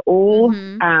that we're all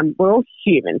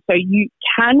human. So you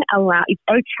can allow, it's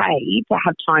okay to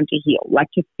have time to heal, like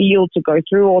to feel, to go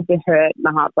through all the hurt and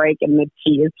the heartbreak and the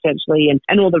tears potentially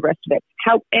and all the rest of it.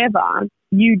 However,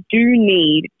 you do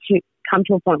need to come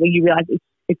to a point where you realize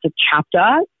it's a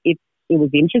chapter. It was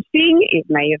interesting. It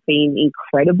may have been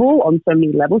incredible on so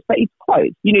many levels, but it's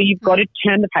closed. You've got to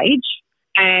turn the page.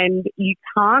 And you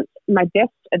can't, my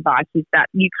best advice is that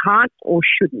you can't or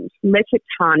shouldn't let it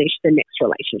tarnish the next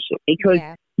relationship, because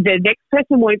the next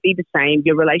person won't be the same.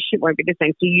 Your relationship won't be the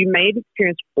same. So you may have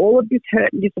experienced all of this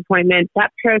hurt and disappointment.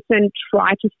 That person,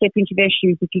 try to step into their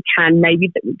shoes if you can.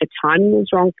 Maybe the timing was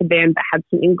wrong for them. They had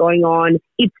something going on.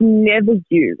 It's never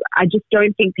you. I just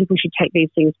don't think people should take these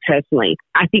things personally.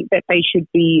 I think that they should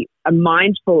be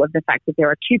mindful of the fact that there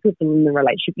are two people in the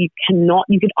relationship. You can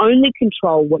only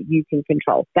control what you can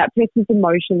control. That person's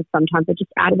emotions sometimes are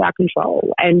just out of our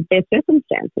control, and their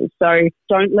circumstances. So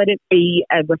don't let it be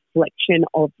a reflection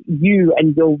of you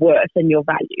and your worth and your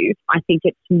value. I think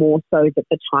it's more so that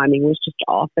the timing was just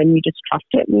off, and you just trust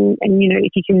it. And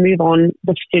if you can move on,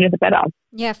 the sooner the better.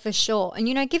 Yeah, for sure.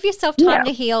 And, give yourself time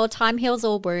to heal. Time heals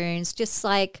all wounds. Just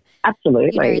like,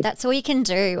 absolutely. That's all you can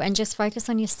do, and just focus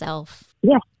on yourself.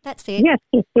 Yeah. That's it. Yes,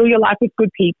 just fill your life with good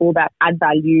people that add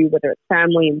value, whether it's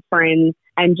family and friends,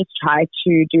 and just try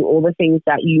to do all the things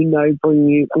that bring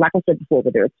you, like I said before,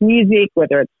 whether it's music,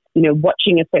 whether it's,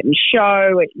 watching a certain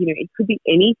show, it could be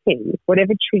anything.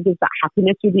 Whatever triggers that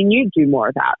happiness within you, do more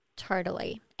of that.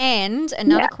 Totally. And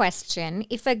another question,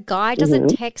 if a guy doesn't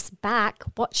text back,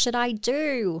 what should I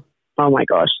do? Oh my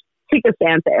gosh. Quickest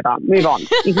answer ever. Move on.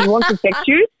 If he wants to text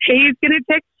you, he's going to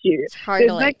text you. Totally.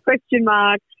 There's no question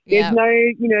mark. There's no,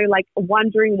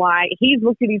 wondering why. He's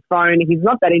looked at his phone. He's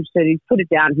not that interested. He's put it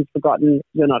down. He's forgotten.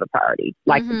 You're not a priority.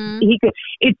 Like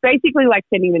it's basically like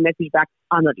sending the message back,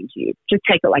 I'm not into you. Just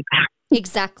take it like that.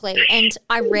 Exactly. And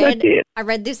I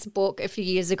read this book a few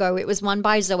years ago. It was one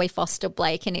by Zoe Foster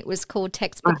Blake, and it was called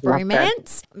Textbook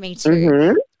Romance. Me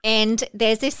too. And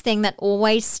there's this thing that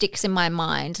always sticks in my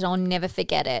mind, and I'll never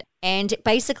forget it. And it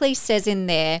basically says in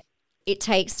there, it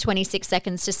takes 26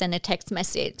 seconds to send a text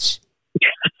message.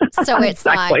 So it's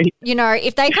like,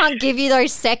 if they can't give you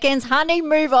those seconds, honey,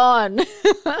 move on.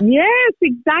 Yes,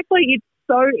 exactly. It's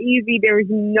so easy. There is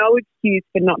no excuse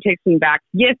for not texting back.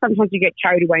 Yes, sometimes you get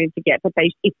carried away and forget, but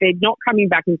if they're not coming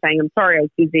back and saying, I'm sorry, I was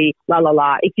busy, la, la,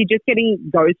 la. If you're just getting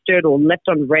ghosted or left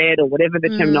on red or whatever the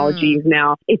terminology is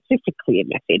now, it's just a clear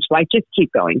message. Like, just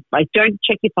keep going. Like, don't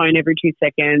check your phone every 2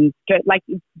 seconds. Don't,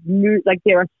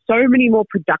 there are so many more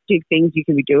productive things you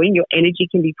can be doing. Your energy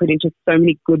can be put into so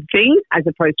many good things as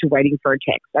opposed to waiting for a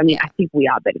text. I mean, I think we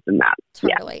are better than that.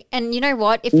 Totally. Yeah. And you know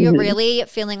what? If you're really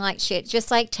feeling like shit, just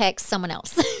like text someone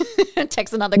else.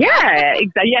 Text another guy.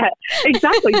 Yeah,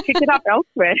 exactly. Pick it up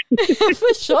elsewhere.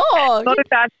 For sure. Not a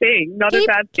bad thing.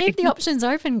 Keep the options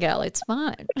open, girl. It's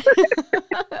fine.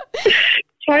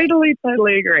 Totally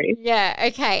agree. Yeah,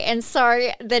 okay. And so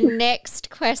the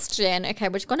next question, okay,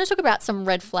 we're going to talk about some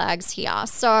red flags here.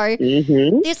 So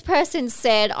this person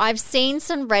said, I've seen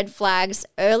some red flags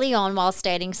early on whilst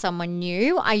dating someone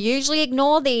new. I usually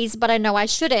ignore these, but I know I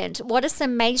shouldn't. What are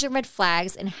some major red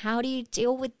flags and how do you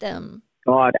deal with them?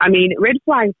 God, I mean, red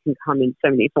flags can come in so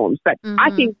many forms, but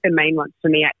I think the main ones for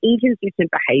me are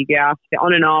inconsistent behaviour. They're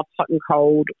on and off, hot and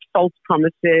cold, false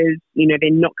promises, they're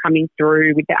not coming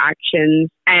through with their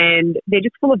actions, and they're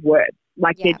just full of words.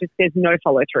 Like, there's no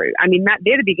follow through. I mean,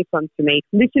 they're the biggest ones for me.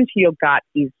 Listen to your gut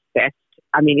is best.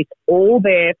 I mean, it's all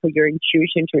there for your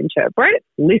intuition to interpret.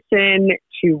 Listen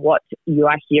to what you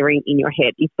are hearing in your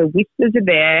head. If the whispers are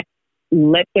there,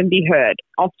 let them be heard.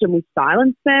 Often we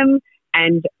silence them.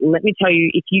 And let me tell you,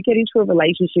 if you get into a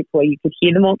relationship where you could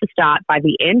hear them all at the start, by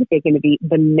the end, they're going to be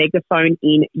the megaphone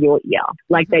in your ear.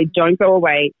 Like, they don't go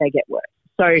away, they get worse.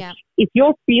 So if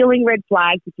you're feeling red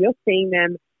flags, if you're seeing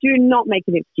them, do not make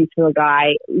an excuse for a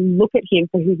guy. Look at him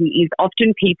for who he is.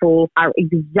 Often people are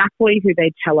exactly who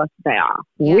they tell us they are.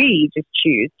 Yeah. We just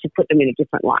choose to put them in a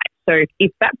different light. So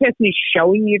if that person is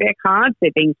showing you their cards,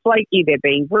 they're being flaky, they're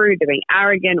being rude, they're being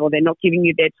arrogant, or they're not giving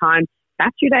you their time,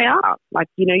 that's who they are. Like,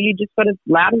 you just got to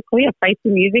loud and clear, face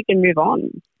the music and move on.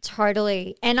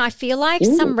 Totally. And I feel like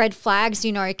some red flags,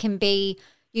 can be,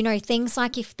 things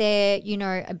like if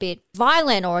they're, a bit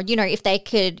violent, or, if they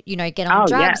could, get on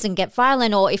drugs and get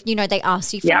violent, or if, they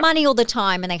ask you for money all the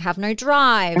time and they have no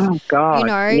drive. Oh,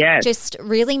 God. Just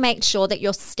really make sure that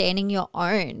you're standing your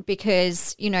own,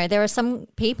 because, there are some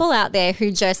people out there who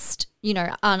just,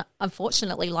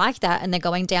 unfortunately like that, and they're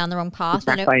going down the wrong path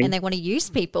and they want to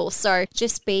use people. So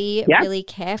just be really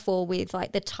careful with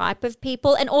like the type of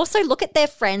people, and also look at their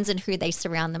friends and who they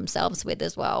surround themselves with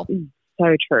as well.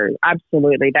 So true.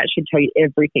 Absolutely. That should tell you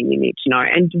everything you need to know.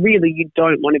 And really, you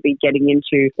don't want to be getting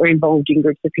into or involved in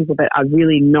groups of people that are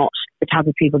really not the type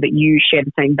of people that you share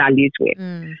the same values with.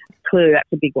 Clearly, that's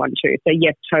a big one too. So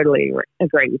yes, totally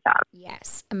agree with that.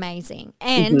 Yes, amazing.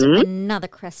 And another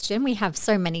question. We have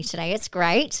so many today. It's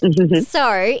great.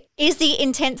 So is the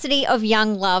intensity of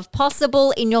young love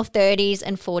possible in your 30s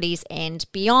and 40s and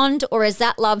beyond? Or is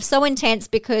that love so intense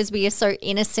because we are so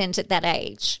innocent at that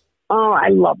age? Oh, I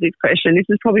love this question. This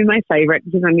is probably my favourite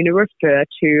because I'm going to refer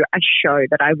to a show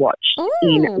that I watched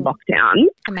in lockdown.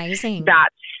 Amazing.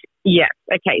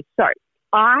 Okay. So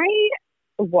I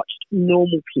watched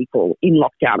Normal People in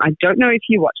lockdown. I don't know if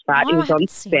you watched that. No, it was on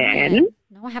Stan.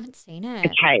 No, I haven't seen it.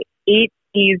 Okay. It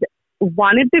is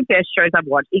one of the best shows I've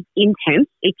watched. It's intense.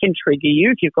 It can trigger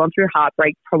you. If you've gone through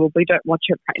heartbreak, probably don't watch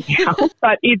it right now.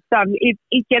 But it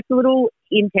gets a little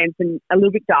intense and a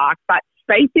little bit dark, but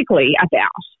basically about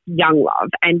young love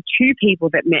and two people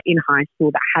that met in high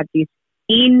school that had this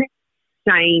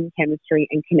insane chemistry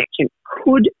and connection.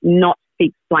 Could not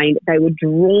be explained. They were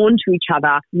drawn to each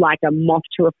other like a moth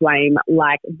to a flame,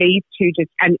 like these two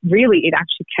just, and really it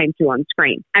actually came through on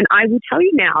screen. And I will tell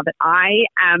you now that I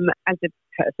am, as a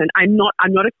person, I'm not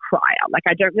a crier. Like,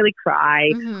 I don't really cry.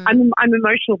 I'm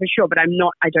emotional for sure, but I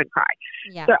don't cry.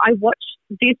 Yeah. So I watched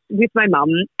this with my mum,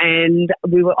 and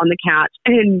we were on the couch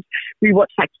and we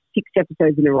watched like 6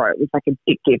 episodes in a row. It was like a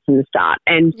big gift from the start.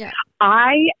 And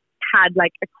I had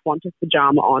like a Qantas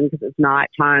pajama on because it was night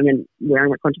time and wearing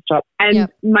my Qantas top. And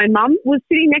my mum was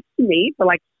sitting next to me for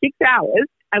like 6 hours,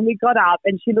 and we got up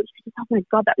and she looked, she said, oh my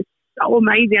God, that was so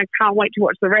amazing. I can't wait to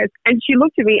watch the rest. And she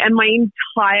looked at me and my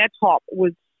entire top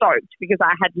was soaked because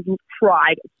I had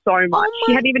cried so much.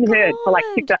 She hadn't even heard for like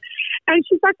 6 hours. And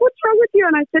she's like, what's wrong with you?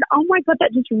 And I said, oh my God,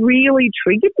 that just really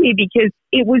triggered me because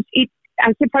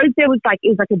I suppose it was like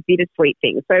a bittersweet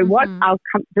thing. So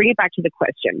bring it back to the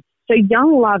question. So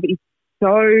young love is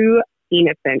so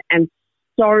innocent and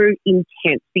so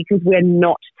intense because we're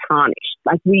not tarnished.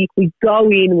 Like we go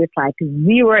in with like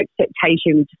zero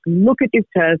expectation. We just look at this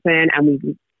person and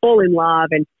we fall in love,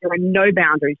 and there are no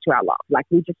boundaries to our love. Like,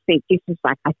 we just think this is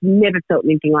like, I've never felt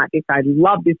anything like this. I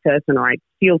love this person, or I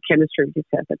feel chemistry with this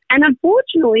person. And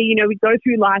unfortunately, we go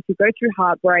through life, we go through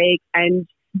heartbreak, and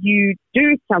you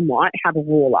do somewhat have a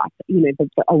wall up,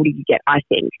 the older you get, I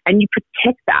think, and you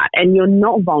protect that and you're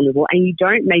not vulnerable and you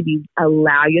don't maybe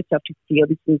allow yourself to feel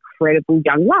this incredible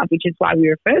young love, which is why we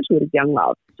refer to it as young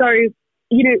love. So,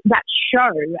 that show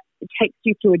takes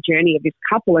you through a journey of this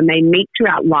couple and they meet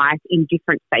throughout life in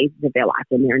different phases of their life.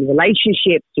 When they're in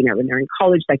relationships, when they're in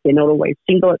college, like they're not always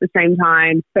single at the same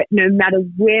time. But no matter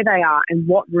where they are and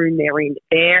what room they're in,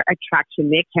 their attraction,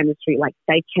 their chemistry, like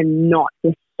they're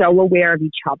so aware of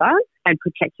each other and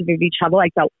protective of each other,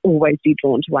 like they'll always be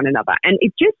drawn to one another. And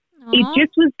it just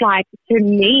was like, for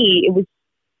me,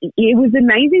 it was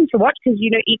amazing to watch because,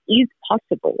 it is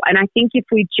possible. And I think if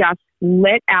we just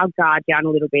let our guard down a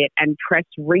little bit and press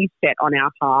reset on our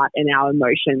heart and our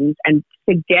emotions and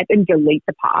forget and delete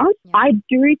the past, I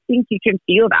do think you can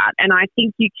feel that. And I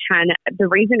think you can. The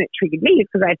reason it triggered me is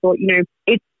because I thought,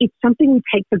 it's something we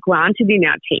take for granted in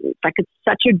our teens. Like it's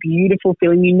such a beautiful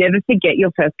feeling. You never forget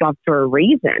your first love for a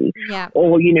reason. Yeah.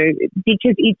 Or,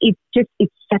 because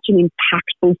it's such an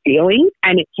impactful feeling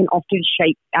and it can often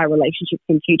shape our relationships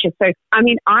in future. So,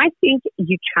 I think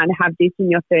you can have this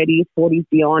in your 30s, 40s,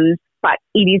 beyond, but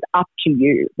it is up to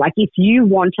you. Like if you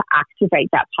want to activate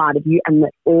that part of you and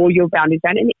let all your boundaries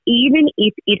down, and even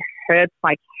if it hurts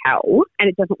like hell and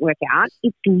it doesn't work out,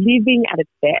 it's living at its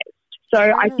best. So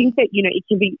I think that, it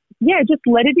can be, just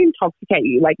let it intoxicate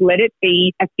you. Like let it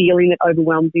be a feeling that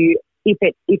overwhelms you. If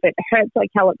it hurts like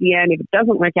hell at the end, if it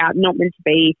doesn't work out, not meant to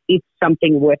be, it's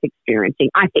something worth experiencing,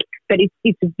 I think. But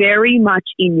it's very much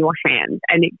in your hands.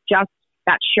 And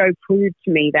that show proved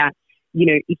to me that,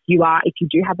 if you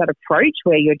do have that approach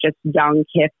where you're just young,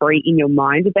 carefree in your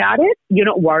mind about it, you're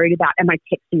not worried about, am I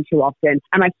texting too often?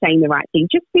 Am I saying the right thing?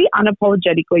 Just be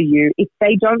unapologetically you. If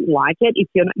they don't like it, if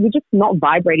you're just not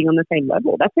vibrating on the same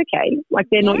level, that's okay. Like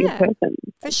they're not your person.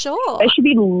 For sure. They should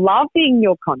be loving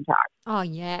your contact. Oh,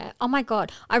 yeah. Oh, my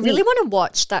God. I really want to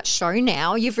watch that show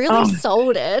now. You've really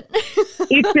sold it.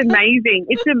 It's amazing.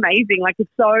 It's amazing. Like, it's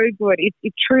so good.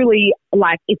 It's truly,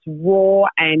 like, it's raw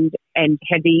and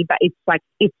heavy, but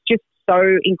it's just so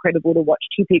incredible to watch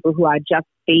two people who are just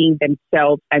being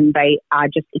themselves and they are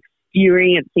just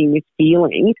experiencing this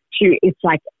feeling it's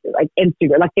like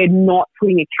they're not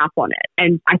putting a cap on it.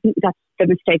 And I think that's the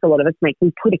mistake a lot of us make.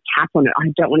 We put a cap on it. I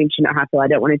don't want him to know how I feel. I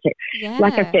don't want it to. Yeah.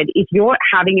 Like I said, if you're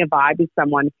having a vibe with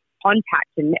someone, contact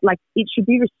and like it should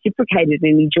be reciprocated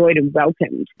and enjoyed and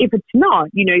welcomed. If it's not,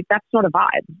 that's not a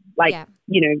vibe. Like,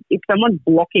 if someone's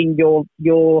blocking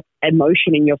your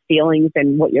emotion and your feelings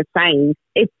and what you're saying,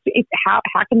 it's how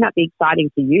can that be exciting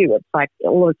for you? It's like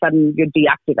all of a sudden you're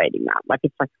deactivating that. Like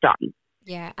it's like done.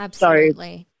 Yeah,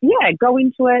 absolutely. So, go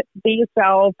into it, be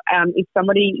yourself. If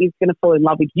somebody is going to fall in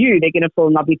love with you, they're going to fall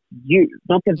in love with you,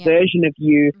 not the version of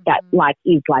you that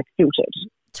is filtered.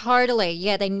 Totally.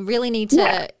 Yeah, they really need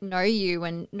to know you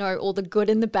and know all the good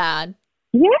and the bad.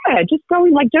 Yeah, just go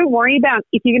in. Like, don't worry about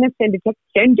if you're going to send a text,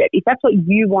 send it. If that's what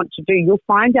you want to do, you'll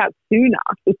find out sooner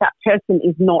if that person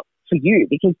is not for you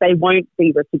because they won't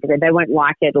be reciprocated, they won't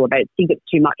like it or they think it's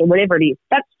too much or whatever it is.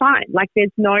 That's fine. Like,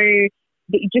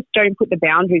 you just don't put the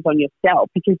boundaries on yourself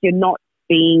because you're not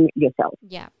being yourself.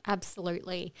 Yeah,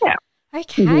 absolutely. Yeah.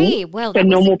 Okay, well. So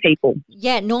normal people.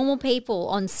 Yeah, normal people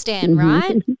on Stan,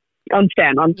 right? On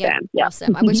Stan, Stan. Yeah.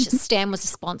 Awesome. I wish Stan was a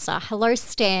sponsor. Hello,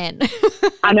 Stan.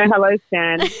 I know. Hello,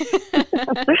 Stan.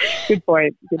 Good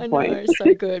point. I know,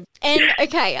 so good. And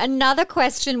okay, another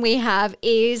question we have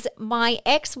is, my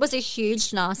ex was a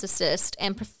huge narcissist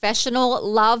and professional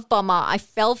love bomber. I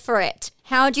fell for it.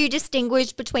 How do you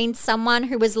distinguish between someone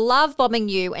who is love bombing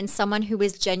you and someone who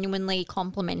is genuinely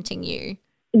complimenting you?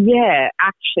 Yeah,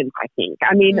 action, I think.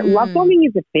 I mean, love bombing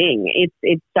is a thing.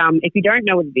 It's if you don't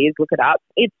know what it is, look it up.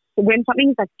 It's when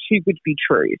something's like too good to be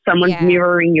true. Someone's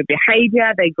mirroring your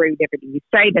behavior. They agree with everything you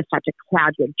say. They start to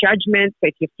cloud your judgment. So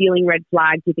if you're feeling red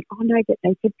flags, you think, oh no, but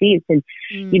they said this. And,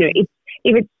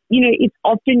 it's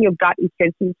often your gut is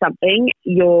sensing something,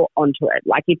 you're onto it.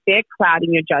 Like if they're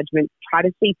clouding your judgment, try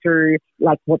to see through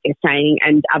like what they're saying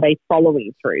and are they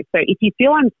following through. So if you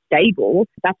feel unstable,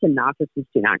 that's a narcissist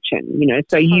in action,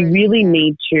 So you really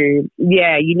need to,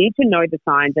 you need to know the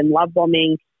signs, and love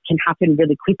bombing can happen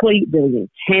really quickly, really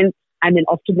intense. And then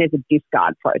often there's a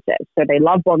discard process. So they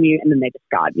love bomb you and then they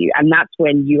discard you. And that's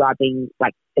when you are being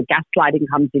like, the gaslighting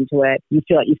comes into it. You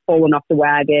feel like you've fallen off the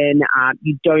wagon.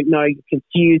 You don't know, you're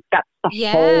confused. That's the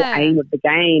whole aim of the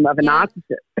game of a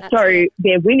narcissist. So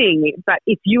they're winning. But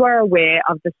if you are aware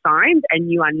of the signs and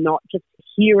you are not just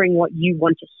hearing what you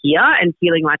want to hear and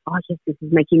feeling like, oh, yes, this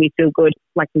is making me feel good,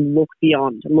 like look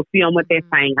beyond what they're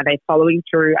saying. Are they following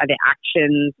through? Are their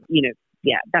actions,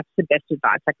 that's the best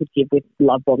advice I could give with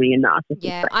love bombing and narcissism.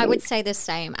 Yeah, I would say the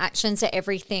same. Actions are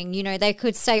everything. You know, they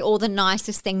could say all the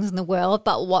nicest things in the world,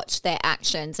 but watch their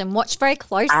actions and watch very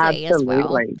closely as well.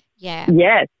 Absolutely. Yeah.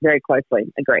 Yes, very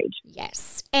closely. Agreed.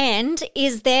 Yes. And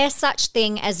is there such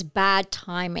thing as bad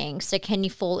timing? So can you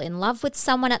fall in love with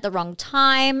someone at the wrong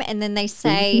time? And then they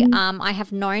say, I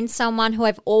have known someone who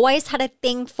I've always had a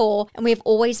thing for and we've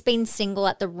always been single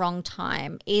at the wrong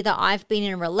time. Either I've been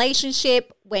in a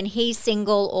relationship when he's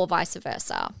single or vice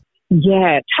versa.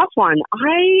 Yeah, tough one.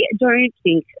 I don't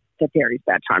think that there is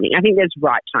bad timing. I think there's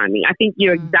right timing. I think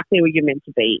you're exactly where you're meant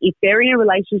to be. If they're in a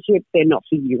relationship, they're not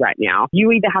for you right now.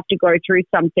 You either have to go through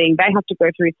something, they have to go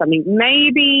through something.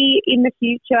 Maybe in the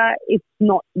future, it's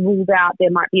not ruled out. There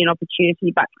might be an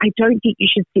opportunity, but I don't think you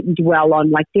should sit and dwell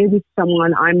on like they're with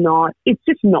someone, I'm not. It's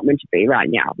just not meant to be right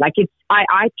now. Like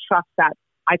I trust that.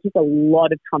 I take a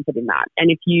lot of comfort in that. And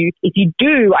if you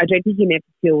do, I don't think you never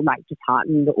feel like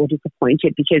disheartened or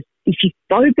disappointed, because if you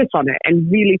focus on it and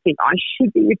really think, I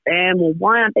should be with them, or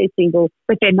why aren't they single?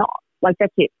 But they're not. Like,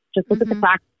 that's it. Just look at the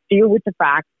facts, deal with the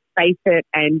facts, face it,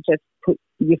 and just put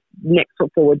your next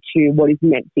foot forward to what is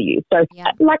meant for you. So,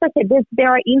 like I said,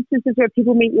 there are instances where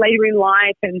people meet later in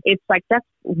life and it's like, that's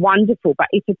wonderful. But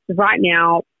if it's right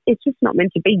now, it's just not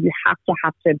meant to be. You have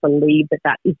to believe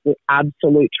that is the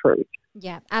absolute truth.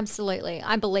 Yeah, absolutely.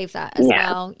 I believe that as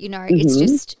well. You know, it's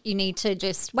just, you need to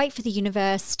just wait for the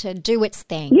universe to do its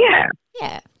thing. Yeah.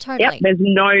 Yeah, totally. Yep, there's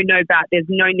no bad, there's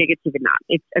no negative in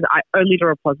that. I only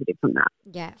draw a positive from that.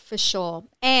 Yeah, for sure.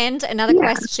 And another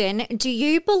question, do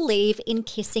you believe in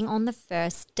kissing on the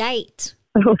first date?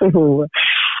 God,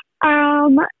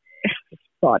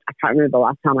 I can't remember the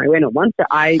last time I went on one, so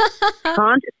I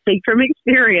can't speak from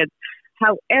experience.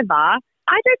 However,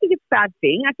 I don't think it's a bad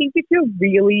thing. I think if you're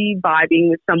really vibing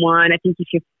with someone, I think if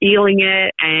you're feeling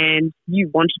it and you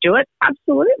want to do it,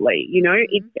 absolutely. You know,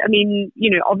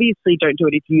 obviously don't do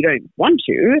it if you don't want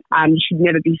to. You should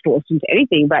never be forced into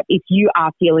anything. But if you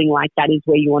are feeling like that is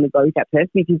where you want to go with that person,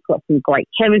 if you've got some great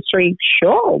chemistry,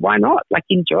 sure, why not? Like,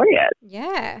 enjoy it.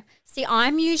 Yeah. See,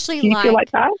 I'm usually do you feel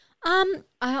like that?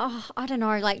 I don't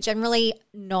know, like generally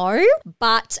no,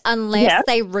 but unless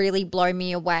they really blow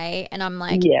me away and I'm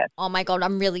like, oh my God,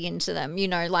 I'm really into them,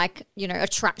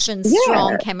 attraction's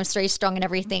strong, chemistry strong and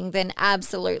everything, then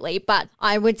absolutely. But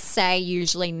I would say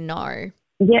usually no.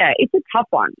 Yeah, it's a tough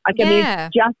one. Like, I mean,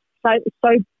 it's just so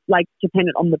like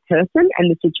dependent on the person and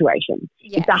the situation.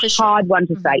 Yeah, it's a hard one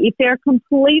to say. If they're a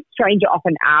complete stranger off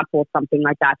an app or something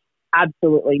like that,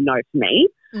 absolutely no for me.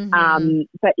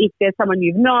 But if there's someone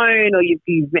you've known or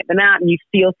you've met them out and you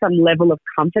feel some level of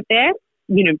comfort there,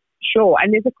 sure.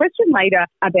 And there's a question later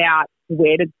about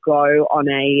where to go on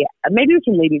maybe we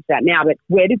can lead into that now, but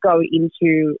where to go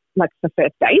into like the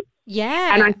first date.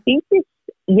 Yeah. And I think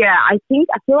I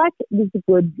feel like this is a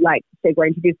good like segue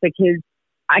into this, because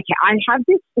I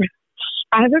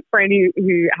have a friend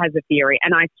who has a theory,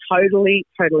 and I totally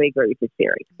agree with this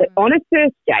theory. But on a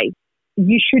first date,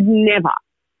 you should never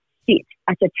sit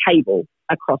at a table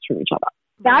across from each other.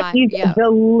 That is the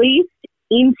least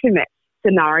intimate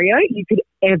scenario you could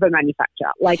ever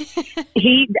manufacture. Like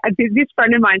this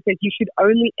friend of mine says you should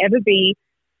only ever be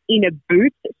in a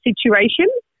booth situation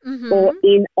or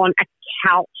on a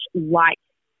couch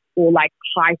or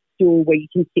high stool where you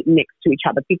can sit next to each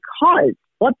other, because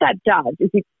what that does is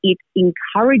it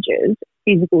encourages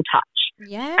physical touch.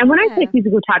 Yeah. And when I say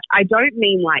physical touch, I don't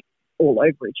mean like all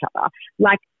over each other.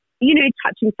 Like,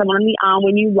 touching someone on the arm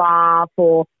when you laugh,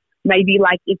 or maybe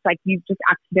like it's like you just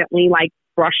accidentally like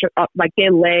brush up like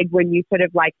their leg when you sort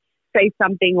of like say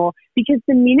something, or because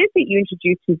the minute that you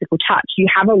introduce physical touch, you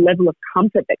have a level of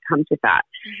comfort that comes with that.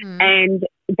 And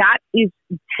that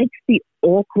takes the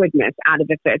awkwardness out of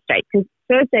a first date, because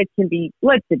first dates can be,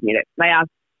 let's admit it, they are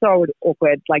so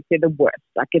awkward, like they're the worst.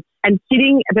 Like the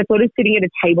thought of sitting at a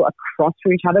table across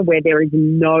from each other where there is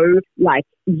no, like,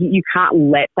 you can't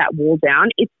let that wall down.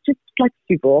 It's just like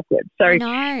super awkward. So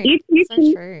if you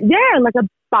can, like a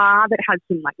bar that has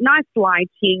some like nice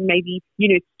lighting, maybe,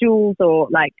 stools or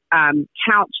like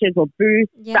couches or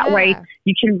booths. That way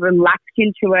you can relax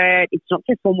into it. It's not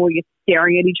so formal. You're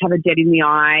staring at each other dead in the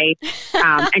eye,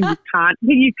 and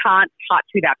you can't touch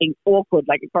without being awkward,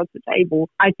 like across the table.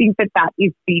 I think that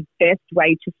is the best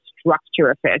way to structure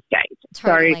a first date.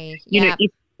 Totally. So,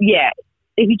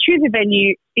 if you choose a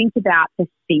venue, think about the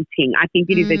seating. I think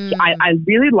it is I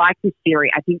really like this theory.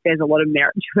 I think there's a lot of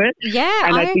merit to it. Yeah,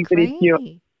 and I think agree.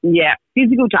 that if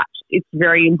physical touch. it's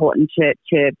very important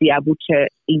to be able to,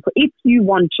 if you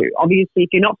want to, obviously, if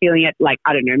you're not feeling it, like,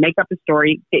 I don't know, make up a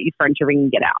story, get your friend to ring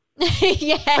and get out.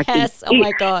 Yes. Oh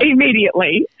my God.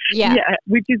 Immediately. Yeah.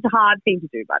 Which is a hard thing to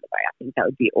do, by the way. I think that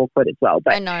would be awkward as well.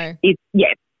 But I know.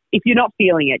 If you're not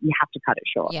feeling it, you have to cut it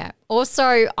short. Yeah.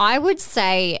 Also, I would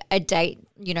say a date,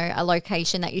 a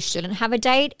location that you shouldn't have a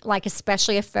date, like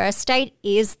especially a first date,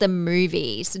 is the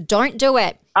movies. Don't do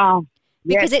it. Oh,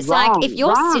 because yes, it's wrong, like if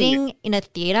you're wrong. sitting in a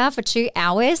theater for 2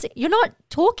 hours, you're not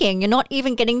talking. You're not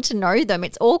even getting to know them.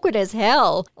 It's awkward as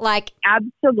hell. Like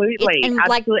Absolutely.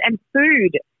 Absolutely. And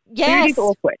food. Yes. Food is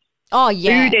awkward. Oh,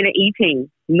 yeah. Food and eating.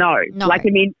 No. Like, I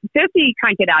mean, firstly, you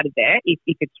can't get out of there if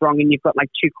it's wrong and you've got like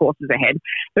 2 courses ahead.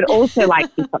 But also,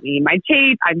 like, there's something in my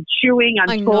teeth, I'm chewing,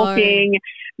 I'm talking.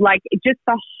 Like, just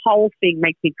the whole thing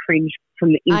makes me cringe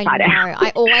from the inside out. I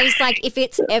always, like, if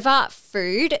it's ever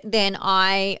food, then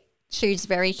I choose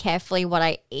very carefully what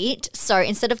I eat. So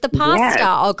instead of the pasta,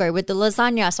 I'll go with the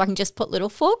lasagna so I can just put little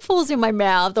forkfuls in my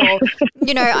mouth, or,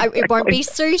 it won't be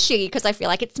sushi because I feel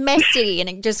like it's messy and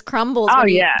it just crumbles when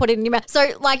you put it in your mouth. So,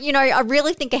 like, I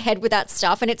really think ahead with that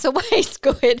stuff, and it's always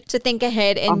good to think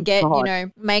ahead and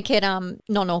make it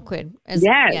non-awkward.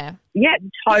 Yeah,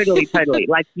 totally.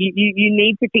 Like, you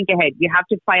need to think ahead. You have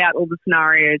to play out all the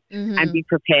scenarios and be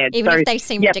prepared. Even if they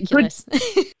seem ridiculous.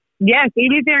 Yes,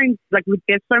 even if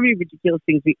there's so many ridiculous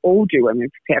things we all do when we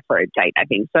prepare for a date, I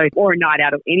think. So, or a night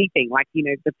out or anything, like,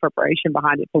 the preparation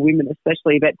behind it for women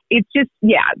especially. But it's just,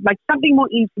 like something more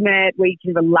intimate where you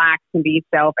can relax and be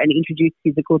yourself and introduce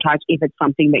physical touch if it's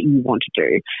something that you want to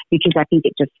do, because I think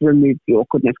it just removes the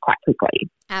awkwardness quite quickly.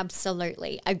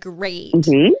 Absolutely. Agreed.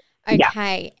 Mm-hmm.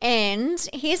 Okay, and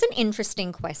here's an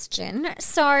interesting question.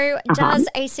 So, does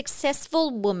a successful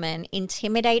woman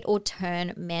intimidate or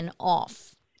turn men off?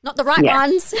 Not the right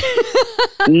ones.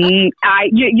 You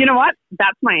know what?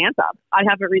 That's my answer. I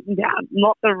have it written down.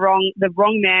 Not the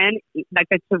wrong man. Like,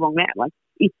 that's the wrong man. Like,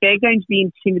 if they're going to be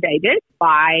intimidated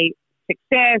by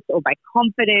success or by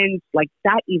confidence, like,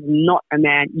 that is not a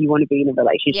man you want to be in a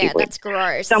relationship with. Yeah, that's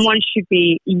gross. Someone should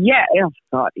be,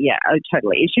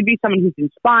 totally. It should be someone who's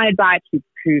inspired by it,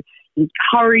 who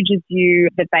encourages you,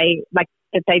 that they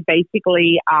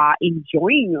basically are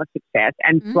enjoying your success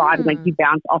and thriving. Like, you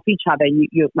bounce off each other.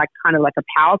 You're like kind of like a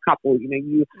power couple.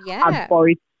 You are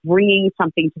both bringing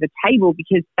something to the table,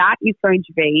 because that is going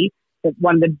to be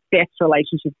one of the best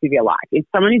relationships of your life. If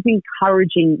someone is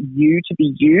encouraging you to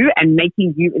be you and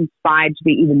making you inspired to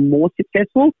be even more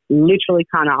successful, literally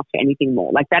can't ask for anything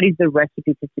more. Like, that is the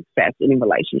recipe for success in a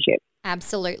relationship.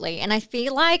 Absolutely. And I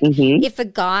feel like if a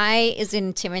guy is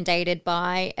intimidated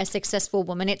by a successful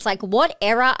woman, it's like, what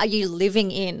era are you living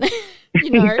in?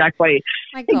 Exactly.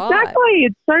 My God. Exactly.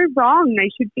 It's so wrong. They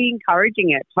should be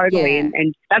encouraging it, totally. Yeah.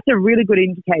 And that's a really good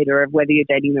indicator of whether you're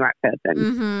dating the right person.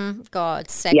 Mm-hmm. God,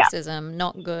 sexism,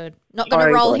 not good. Not going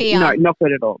to roll here. No, not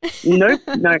good at all. Nope,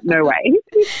 no way.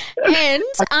 And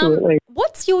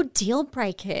what's your deal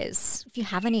breakers, if you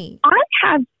have any?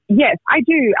 Yes, I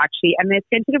do actually. And they're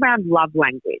centered around love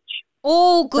language.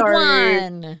 Oh, good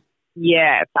one.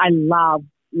 Yes, I love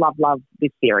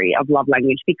this theory of love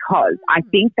language, because I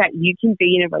think that you can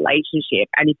be in a relationship,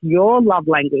 and if your love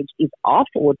language is off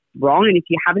or wrong, and if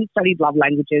you haven't studied love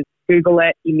languages, Google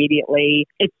it immediately.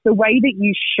 It's the way that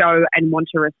you show and want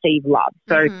to receive love.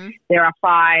 So there are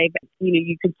 5,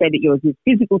 you could say that yours is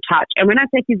physical touch. And when I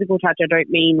say physical touch, I don't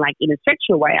mean like in a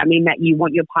sexual way. I mean that you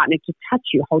want your partner to touch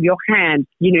you, hold your hand.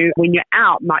 When you're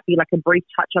out, might be like a brief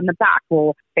touch on the back,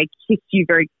 or they kiss you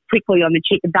very quickly on the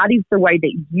cheek. That is the way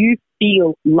that you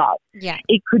feel love. Yeah.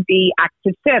 It could be acts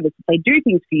of service. If they do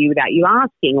things for you without you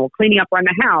asking, or cleaning up around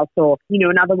the house, or,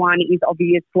 another one is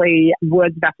obviously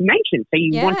words of affirmation. So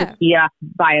you want to hear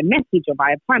via message or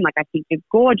via poem, like, I think you're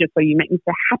gorgeous, or you make me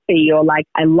so happy, or like,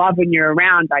 I love when you're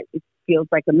around. Like, it feels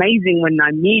like amazing when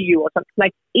I'm near you, or something.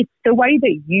 Like, it's the way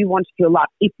that you want to feel love.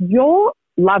 If your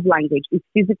love language is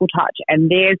physical touch and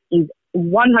theirs is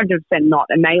 100% not,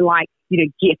 and they like,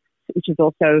 gifts, which is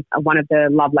also one of the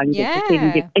love languages,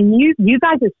 receiving gifts, and you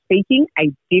guys are speaking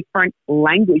a different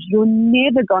language, you're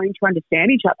never going to understand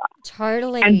each other.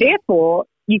 Totally. And therefore,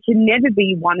 you can never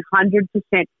be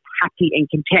 100% happy and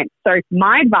content. So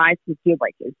my advice with deal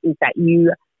breakers is that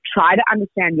you try to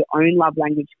understand your own love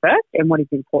language first and what is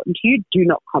important to you. Do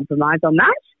not compromise on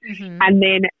that. And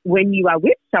then when you are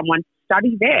with someone,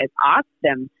 study theirs, ask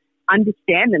them,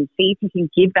 understand them, see if you can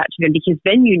give that to them, because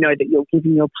then you know that you're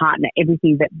giving your partner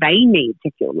everything that they need to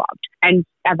feel loved. And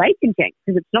are they content?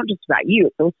 Because it's not just about you,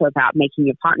 it's also about making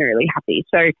your partner really happy.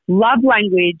 So love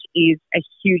language is a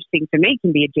huge thing for me. It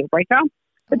can be a deal breaker.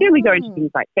 But then we go into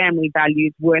things like family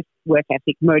values, work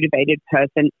ethic, motivated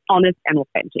person, honest and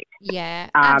authentic. Yeah,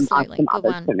 absolutely. Some Good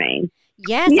others one. for me.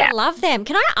 Yes, I love them.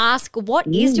 Can I ask, what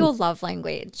is your love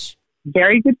language?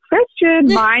 Very good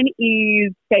question. Mine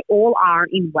is, they all are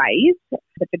in ways,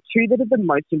 but the two that are the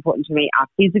most important to me are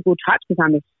physical touch, because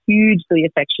I'm a hugely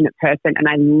affectionate person and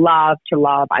I love to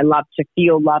love. I love to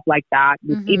feel love like that.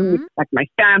 Even with like my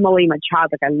family, my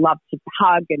child, like I love to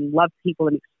hug and love people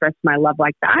and express my love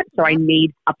like that. So I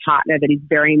need a partner that is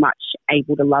very much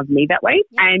able to love me that way.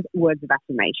 And words of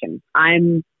affirmation.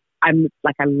 I'm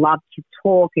like, I love to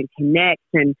talk and connect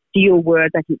and feel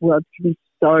words. I think words can be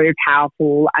so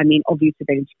powerful. I mean, obviously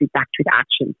they need to be backed with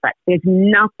action, but there's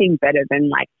nothing better than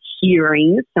like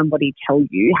hearing somebody tell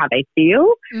you how they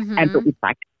feel, and but with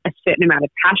like a certain amount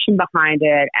of passion behind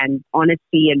it and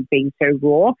honesty and being so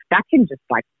raw, that can just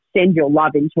like send your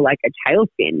love into like a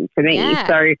tailspin for me. Yeah.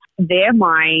 So they're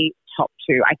my top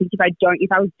two. I think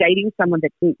if I was dating someone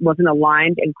that wasn't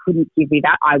aligned and couldn't give me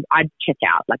that, I'd check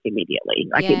out like immediately.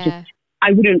 Like it just, I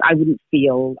wouldn't be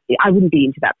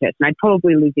into that person. I'd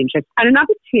probably lose interest. And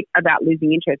another tip about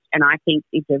losing interest, and I think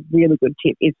is a really good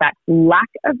tip, is that lack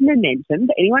of momentum.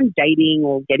 For anyone dating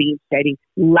or getting into dating,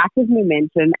 lack of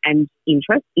momentum and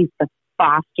interest is the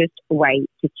fastest way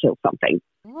to kill something.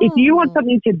 If you want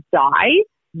something to die,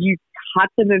 you cut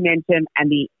the momentum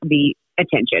and the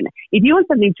attention. If you want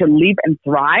something to live and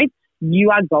thrive, you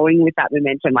are going with that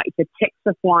momentum. Like if the texts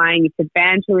are flying, if the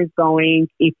banter is going,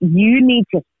 if you need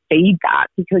to feed that,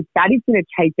 because that is going to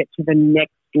take it to the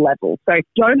next level. So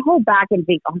don't hold back and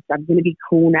think, oh, I'm going to be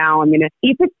cool now.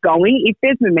 If it's going, if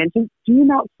there's momentum, do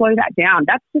not slow that down.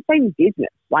 That's the same with business.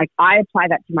 Like I apply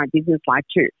that to my business life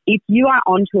too. If you are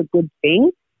onto a good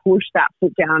thing, push that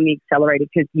foot down on the accelerator,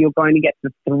 because you're going to get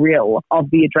the thrill of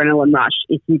the adrenaline rush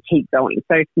if you keep going.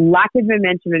 So lack of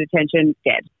momentum and attention,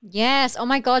 dead. Yes. Oh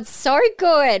my God. So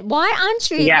good. Why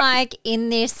aren't you like in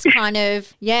this kind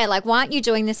of, like why aren't you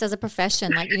doing this as a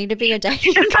profession? Like you need to be a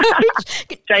dating coach.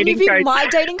 Can you be coach. my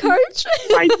dating coach?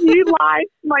 my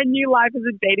new life as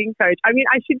a dating coach. I mean,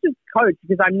 I should just coach,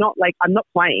 because I'm not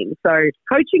playing. So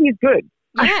coaching is good.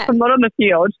 Yeah. I'm not on the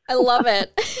field. I love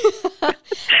it.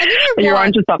 And you know what? You're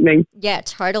onto something. Yeah,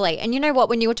 totally. And you know what?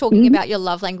 When you were talking about your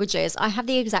love languages, I have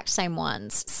the exact same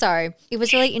ones. So it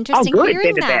was really interesting hearing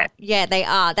They're the that. best. Yeah, they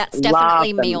are. That's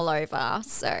definitely me all over.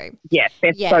 So yes,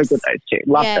 they're so good, those two.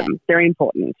 Love them. Very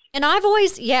important. And I've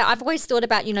always thought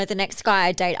about, the next guy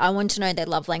I date, I want to know their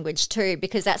love language too,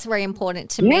 because that's very important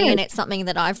to me, and it's something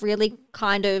that I've really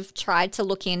kind of tried to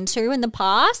look into in the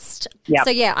past. Yep.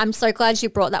 So I'm so glad you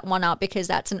brought that one up, because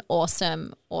that's an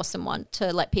awesome one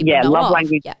to let people know. Love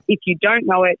language. Yeah. If you don't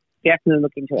know it, definitely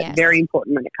look into it. Yes. Very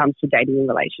important when it comes to dating and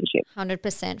relationships.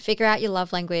 100%. Figure out your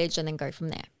love language and then go from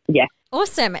there. Yeah.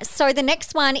 Awesome. So the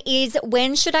next one is,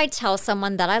 when should I tell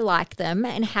someone that I like them,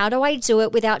 and how do I do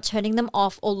it without turning them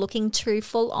off or looking too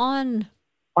full on?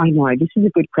 I know, this is a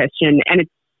good question, and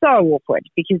it's so awkward,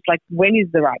 because like, when is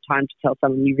the right time to tell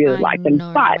someone you really like them? But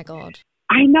oh my God.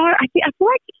 I know.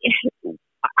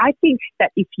 I think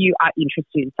that if you are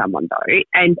interested in someone though,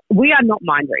 and we are not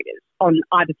mind readers on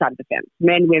either side of the fence,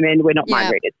 men, women, we're not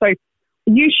mind readers. So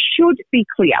you should be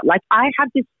clear. Like I have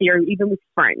this theory, even with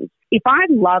friends, if I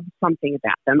love something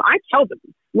about them, I tell them.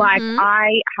 Like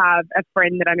I have a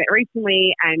friend that I met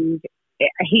recently, and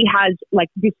he has like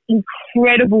this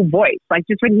incredible voice. Like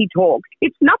just when he talks,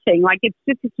 it's nothing. Like it's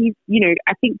just, he's,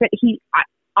 I think that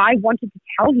I wanted to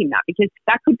tell him that, because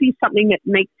that could be something that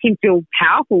makes him feel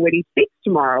powerful when he speaks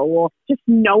tomorrow, or just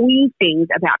knowing things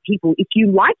about people. If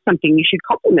you like something, you should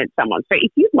compliment someone. So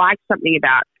if you like something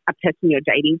about a person you're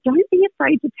dating, don't be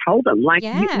afraid to tell them. Like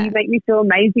you make me feel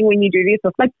amazing when you do this.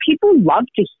 Or, like people love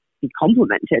to be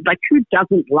complimented. Like who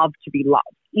doesn't love to be loved?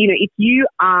 If you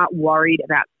are worried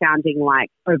about sounding like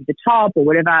over the top or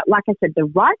whatever, like I said, the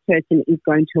right person is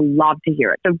going to love to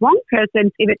hear it. The wrong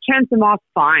person, if it turns them off,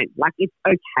 fine. Like it's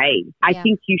okay. I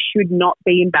think you should not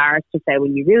be embarrassed to say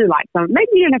when you really like someone. Maybe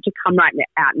you don't have to come right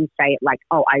out and say it like,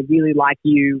 oh, I really like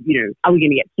you, are we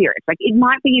going to get serious? Like it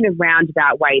might be in a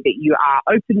roundabout way that you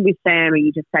are open with them, and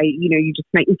you just say, you just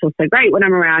make me feel so great when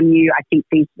I'm around you. I think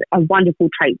these are wonderful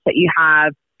traits that you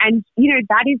have. And,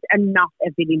 that is enough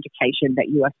of an indication that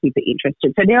you are super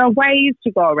interested. So there are ways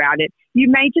to go around it. You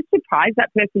may just surprise that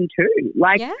person too.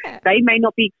 Like they may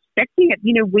not be expecting it.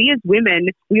 We as women,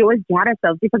 we always doubt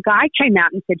ourselves. If a guy came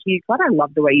out and said to you, God, I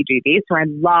love the way you do this, or I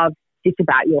love this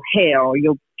about your hair or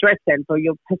your dress sense or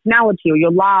your personality or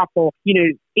your laugh, or,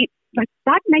 it like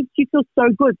that makes you feel so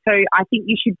good. So I think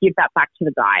you should give that back to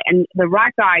the guy, and the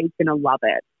right guy is going to love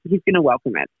it. he's going to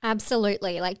welcome it.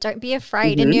 Absolutely. Like, don't be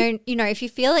afraid. And, you know, if you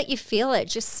feel it, you feel it.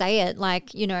 Just say it.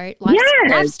 Like, you know,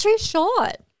 life's too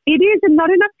short. It is, and not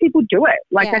enough people do it.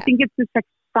 Like, I think it's just like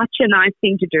such a nice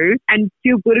thing to do and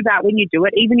feel good about when you do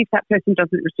it, even if that person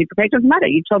doesn't reciprocate. It doesn't matter.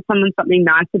 You told someone something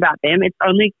nice about them. It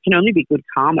can only be good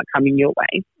karma coming your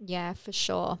way. Yeah, for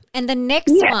sure. And the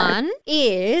next one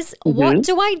is, what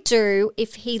do I do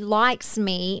if he likes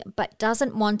me but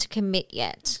doesn't want to commit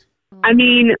yet? I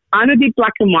mean, I'm a bit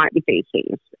black and white with these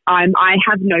things. I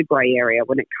have no grey area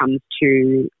when it comes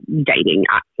to dating.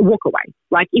 Walk away.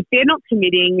 Like, if they're not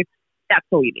committing, that's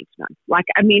all you need to know. Like,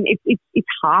 I mean, it's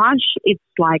harsh. It's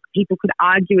like people could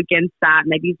argue against that.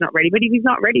 Maybe he's not ready. But if he's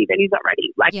not ready, then he's not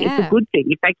ready. Like, it's a good thing.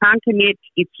 If they can't commit,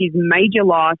 it's his major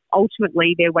loss.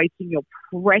 Ultimately, they're wasting your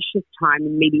precious time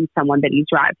in meeting someone that is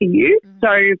right for you.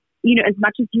 So, you know, as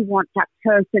much as you want that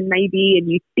person maybe and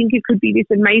you think it could be this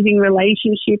amazing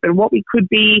relationship and what we could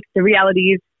be, the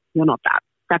reality is you're not that.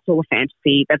 That's all a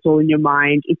fantasy. That's all in your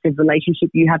mind. It's a relationship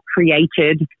you have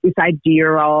created, this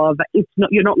idea of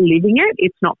you're not living it.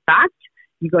 It's not fact.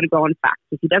 You got to go on facts.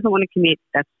 If he doesn't want to commit,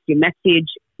 that's your message.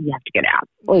 You have to get out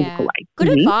or walk away. Good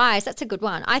advice. That's a good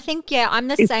one. I think, I'm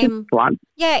the same.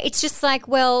 Yeah, it's just like,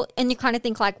 well, and you kind of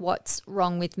think like, what's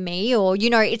wrong with me? Or,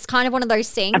 you know, it's kind of one of those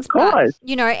things. Of course. But,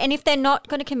 you know, and if they're not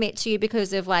going to commit to you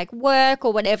because of like work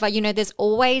or whatever, you know, there's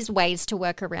always ways to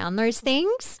work around those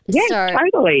things. Yeah, so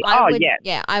totally.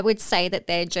 I would say that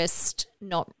they're just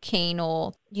not keen,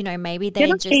 or, you know, maybe they're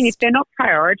not keen. If they're not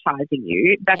prioritizing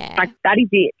you, that's like, that is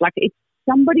it. Like,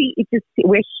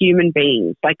 we're human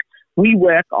beings. Like, we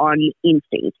work on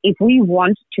instinct. If we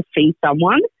want to see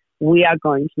someone, we are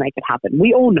going to make it happen.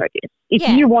 We all know this. If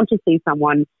you want to see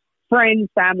someone, friends,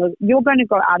 family, you're going to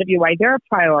go out of your way. They're a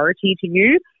priority to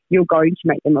you. You're going to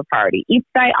make them a priority. If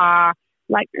they are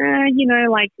like, you know,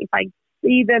 like if I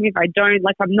see them, if I don't,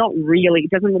 like I'm not really,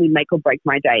 it doesn't really make or break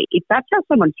my day. If that's how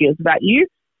someone feels about you,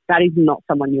 that is not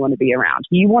someone you want to be around.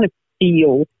 You want to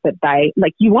feel that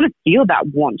you want to feel that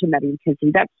want and that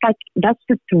intensity. That's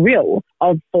the thrill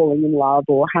of falling in love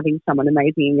or having someone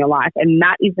amazing in your life. And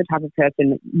that is the type of person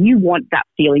that you want that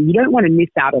feeling. You don't want to miss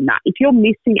out on that. If you're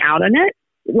missing out on it,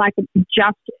 like,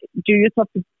 just do yourself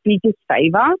the biggest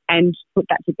favor and put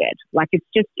that to bed. Like,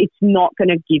 it's not going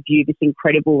to give you this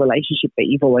incredible relationship that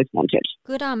you've always wanted.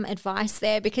 Good advice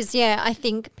there, because I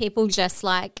think people just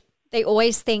like, they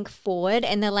always think forward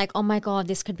and they're like, oh my God,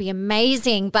 this could be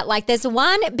amazing. But like, there's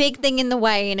one big thing in the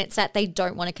way, and it's that they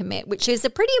don't want to commit, which is a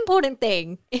pretty important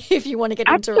thing if you want to get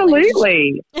into a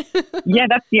relationship.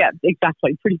 Absolutely.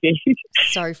 Exactly. Pretty big.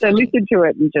 So funny. So listen to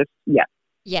it and just,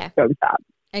 go with that.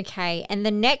 Okay. And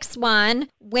the next one,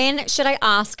 when should I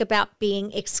ask about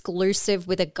being exclusive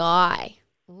with a guy?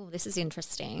 Oh, this is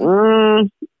interesting.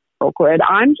 Awkward.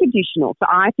 I'm traditional, so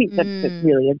I think that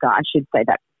really a guy should say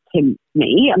that to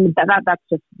me. I mean, that's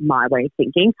just my way of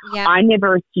thinking. Yep. I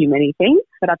never assume anything,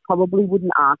 but I probably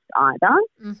wouldn't ask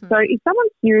either. So if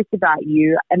someone's serious about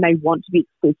you and they want to be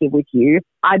exclusive with you,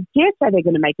 I dare say they're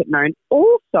going to make it known.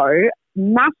 Also,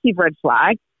 massive red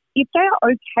flag, if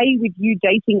they're okay with you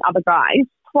dating other guys,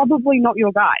 probably not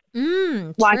your guy.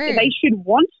 Like, they should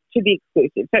want to be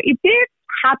exclusive. So if they're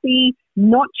happy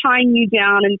not tying you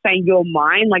down and saying you're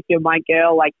mine, like you're my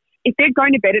girl, like if they're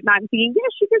going to bed at night and thinking,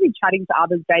 she could be chatting to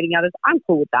others, dating others, I'm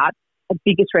cool with that. The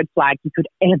biggest red flag you could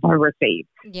ever receive.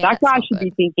 That guy should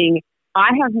be thinking, I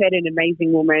have met an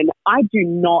amazing woman. I do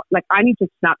not, I need to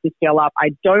snap this girl up.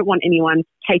 I don't want anyone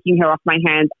taking her off my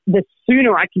hands. The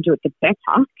sooner I can do it, the better,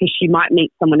 because she might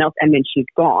meet someone else and then she's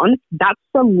gone. That's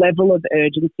the level of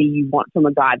urgency you want from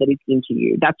a guy that is into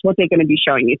you. That's what they're going to be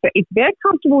showing you. So if they're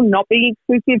comfortable not being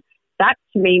exclusive, that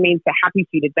to me means they're happy for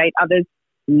you to date others,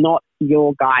 not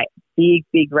your guy. Big,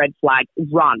 big red flag.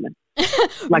 Run.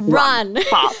 Run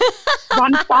fast.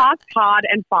 Run fast, hard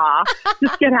and far.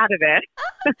 Just get out of there.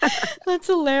 That's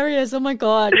hilarious. Oh my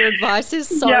God. Your advice is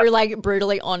so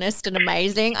brutally honest and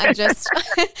amazing. I just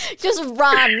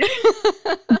run.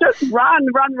 Just run.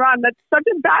 That's such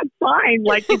a bad sign.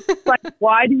 It's like,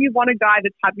 why do you want a guy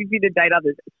that's happy for you to date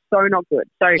others? It's so not good.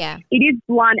 So it is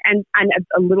blunt and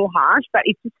a little harsh, but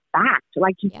it's just fact.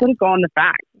 You've got to go on the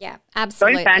fact. Yeah,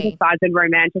 absolutely. Don't fantasize and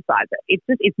romanticize it.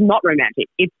 It's not romantic.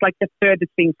 It's like the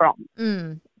furthest thing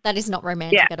from. That is not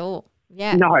romantic at all.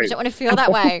 Yeah. No. I don't want to feel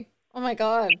that way. Oh my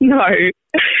God. No,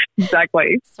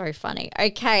 exactly. So funny.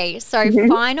 Okay. So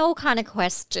final kind of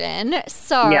question.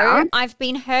 So I've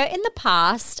been hurt in the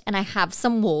past and I have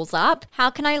some walls up. How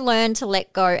can I learn to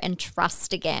let go and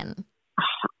trust again?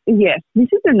 Yes, this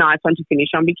is a nice one to finish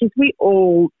on because we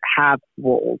all have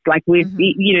walls. These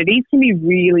can be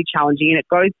really challenging, and it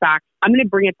goes back. I'm going to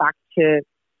bring it back to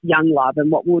young love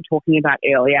and what we were talking about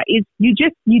earlier is you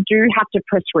do have to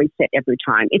press reset every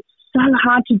time. It's so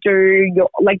hard to do.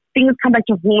 Things come back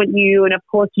to haunt you, and of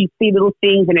course you see little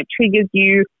things and it triggers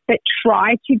you. But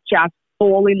try to just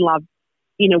fall in love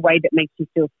in a way that makes you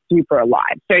feel super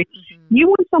alive. So you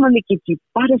want someone that gives you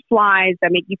butterflies,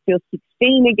 that make you feel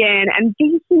 16 again, and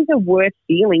these things are worth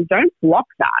feeling. Don't block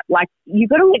that. Like, you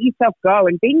got to let yourself go,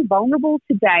 and being vulnerable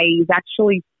today is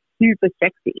actually super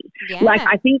sexy. Yeah. Like,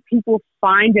 I think people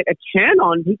find it a turn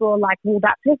on. People are like, well,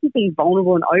 that person's being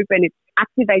vulnerable and open. It's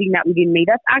activating that within me.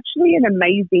 That's actually an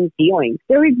amazing feeling.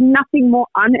 There is nothing more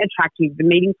unattractive than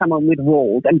meeting someone with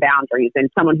walls and boundaries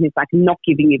and someone who's like not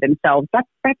giving you themselves.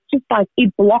 That's just like,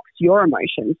 it blocks your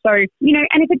emotions. So, and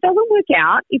if it doesn't work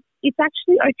out, it's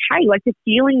actually okay. Like, the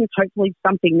feeling is hopefully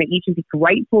something that you can be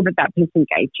grateful that person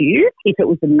gave to you. If it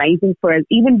was amazing for us,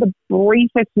 even the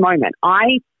briefest moment.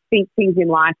 I think things in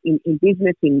life, in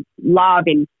business, in love,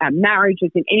 in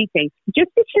marriages, in anything, just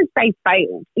because they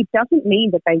failed, it doesn't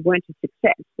mean that they weren't a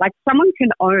success. Like, someone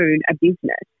can own a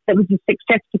business that was a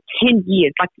success for 10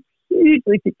 years, like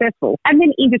hugely successful, and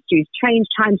then industries change,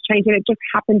 times change, and it just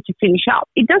happened to finish up.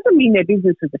 It doesn't mean their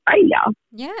business was a failure.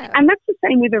 Yeah. And that's the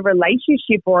same with a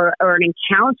relationship or an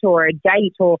encounter or a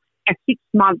date or a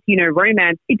 6-month,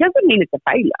 romance. It doesn't mean it's a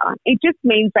failure. It just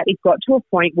means that it got to a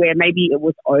point where maybe it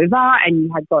was over and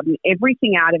you had gotten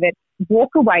everything out of it. Walk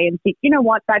away and think, you know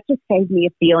what, that just gave me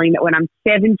a feeling that when I'm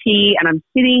 70 and I'm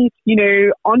sitting,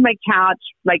 on my couch,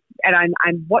 and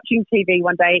I'm watching TV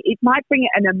one day, it might bring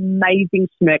an amazing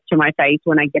smirk to my face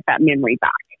when I get that memory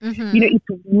back. Mm-hmm. It's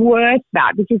worth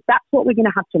that, because that's what we're going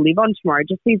to have to live on tomorrow.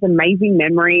 Just these amazing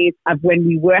memories of when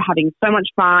we were having so much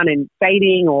fun and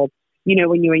dating, or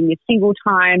when you're in your single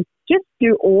time. Just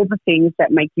do all the things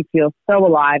that make you feel so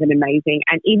alive and amazing.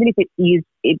 And even if it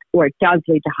does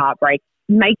lead to heartbreak,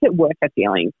 make it worth a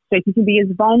feeling. So if you can be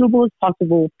as vulnerable as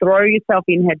possible, throw yourself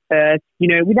in head first,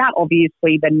 without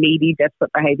obviously the needy,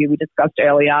 desperate behavior we discussed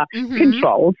earlier,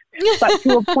 controlled, but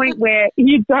to a point where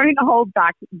you don't hold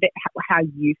back how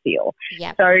you feel.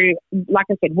 Yep. So like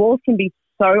I said, walls can be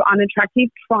so unattractive.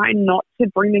 Try not to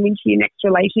bring them into your next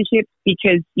relationship,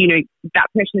 because, that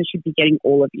person should be getting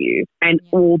all of you and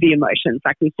all the emotions,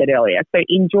 like we said earlier. So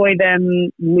enjoy them,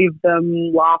 live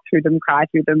them, laugh through them, cry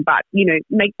through them, but,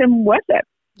 make them worth it.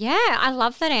 Yeah, I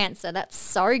love that answer. That's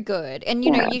so good. And,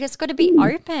 you just got to be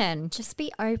open. Just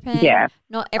be open. Yeah.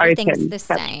 Not everything's open. the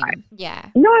same. Right. Yeah.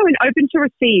 No, and open to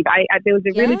receive. There was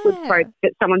a really good quote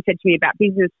that someone said to me about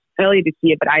business earlier this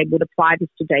year, but I would apply this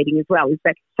to dating as well, is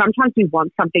that sometimes we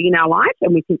want something in our life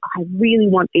and we think, I really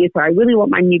want this, or I really want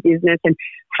my new business. And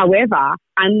however,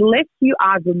 unless you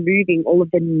are removing all of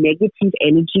the negative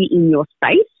energy in your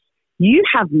space, you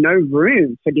have no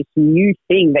room for this new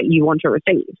thing that you want to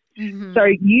receive. Mm-hmm. So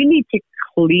you need to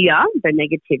clear the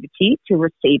negativity to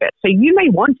receive it. So you may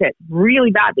want it really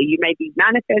badly. You may be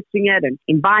manifesting it and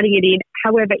inviting it in.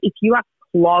 However, if you are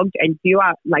clogged and you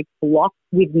are blocked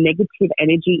with negative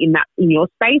energy in your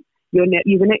space,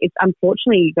 it's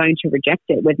unfortunately going to reject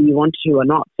it whether you want to or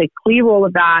not. So clear all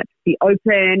of that, be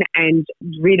open and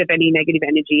rid of any negative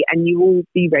energy, and you will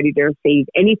be ready to receive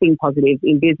anything positive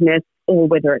in business, or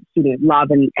whether it's, love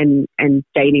and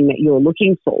dating that you're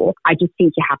looking for. I just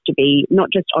think you have to be not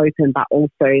just open, but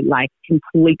also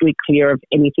completely clear of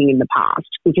anything in the past,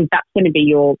 because that's going to be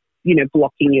your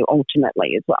blocking you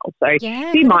ultimately as well. So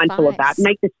be mindful of that.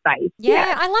 Make the space.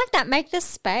 Yeah, I like that. Make the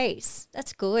space.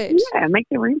 That's good. Yeah, make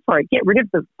the room for it. Get rid of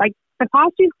the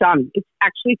past is done. It's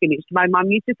actually finished. My mum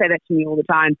used to say that to me all the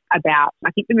time about,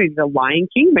 I think the movie The Lion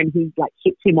King, when he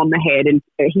hits him on the head and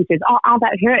he says, oh,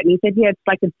 that hurt. And he said, yeah,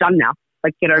 it's done now.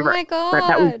 Get over it. Oh my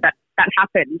God. That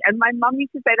happened. And my mum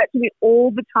used to say that to me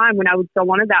all the time when I would go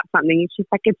on about something. And she's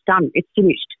like, it's done. It's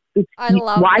finished. I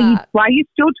love that. Why are you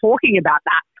still talking about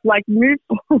that? Move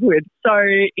forward. So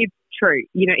it's true.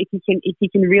 If you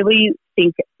can really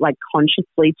think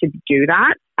consciously to do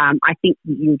that, I think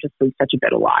you'll just live such a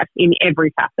better life in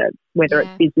every facet, whether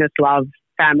it's business, love,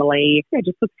 family.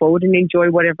 Just look forward and enjoy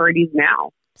whatever it is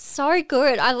now. So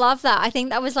good. I love that. I think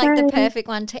that was the perfect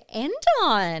one to end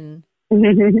on.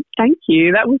 Thank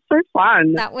you. That was so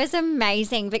fun. That was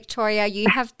amazing, Victoria. You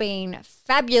have been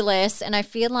fabulous, and I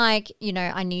feel like,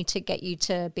 I need to get you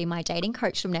to be my dating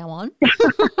coach from now on.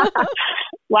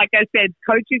 Like I said,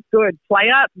 coach is good.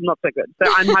 Player, not so good.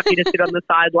 So I'm happy to sit on the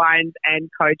sidelines and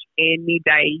coach any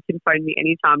day. You can phone me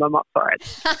anytime. I'm up for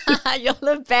it. You're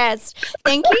the best.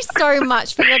 Thank you so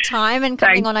much for your time and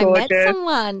coming on. Gorgeous. I Met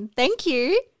Someone. Thank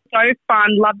you. So fun.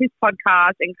 Love this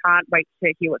podcast and can't wait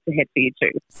to hear what's ahead for you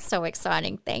too. So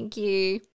exciting. Thank you.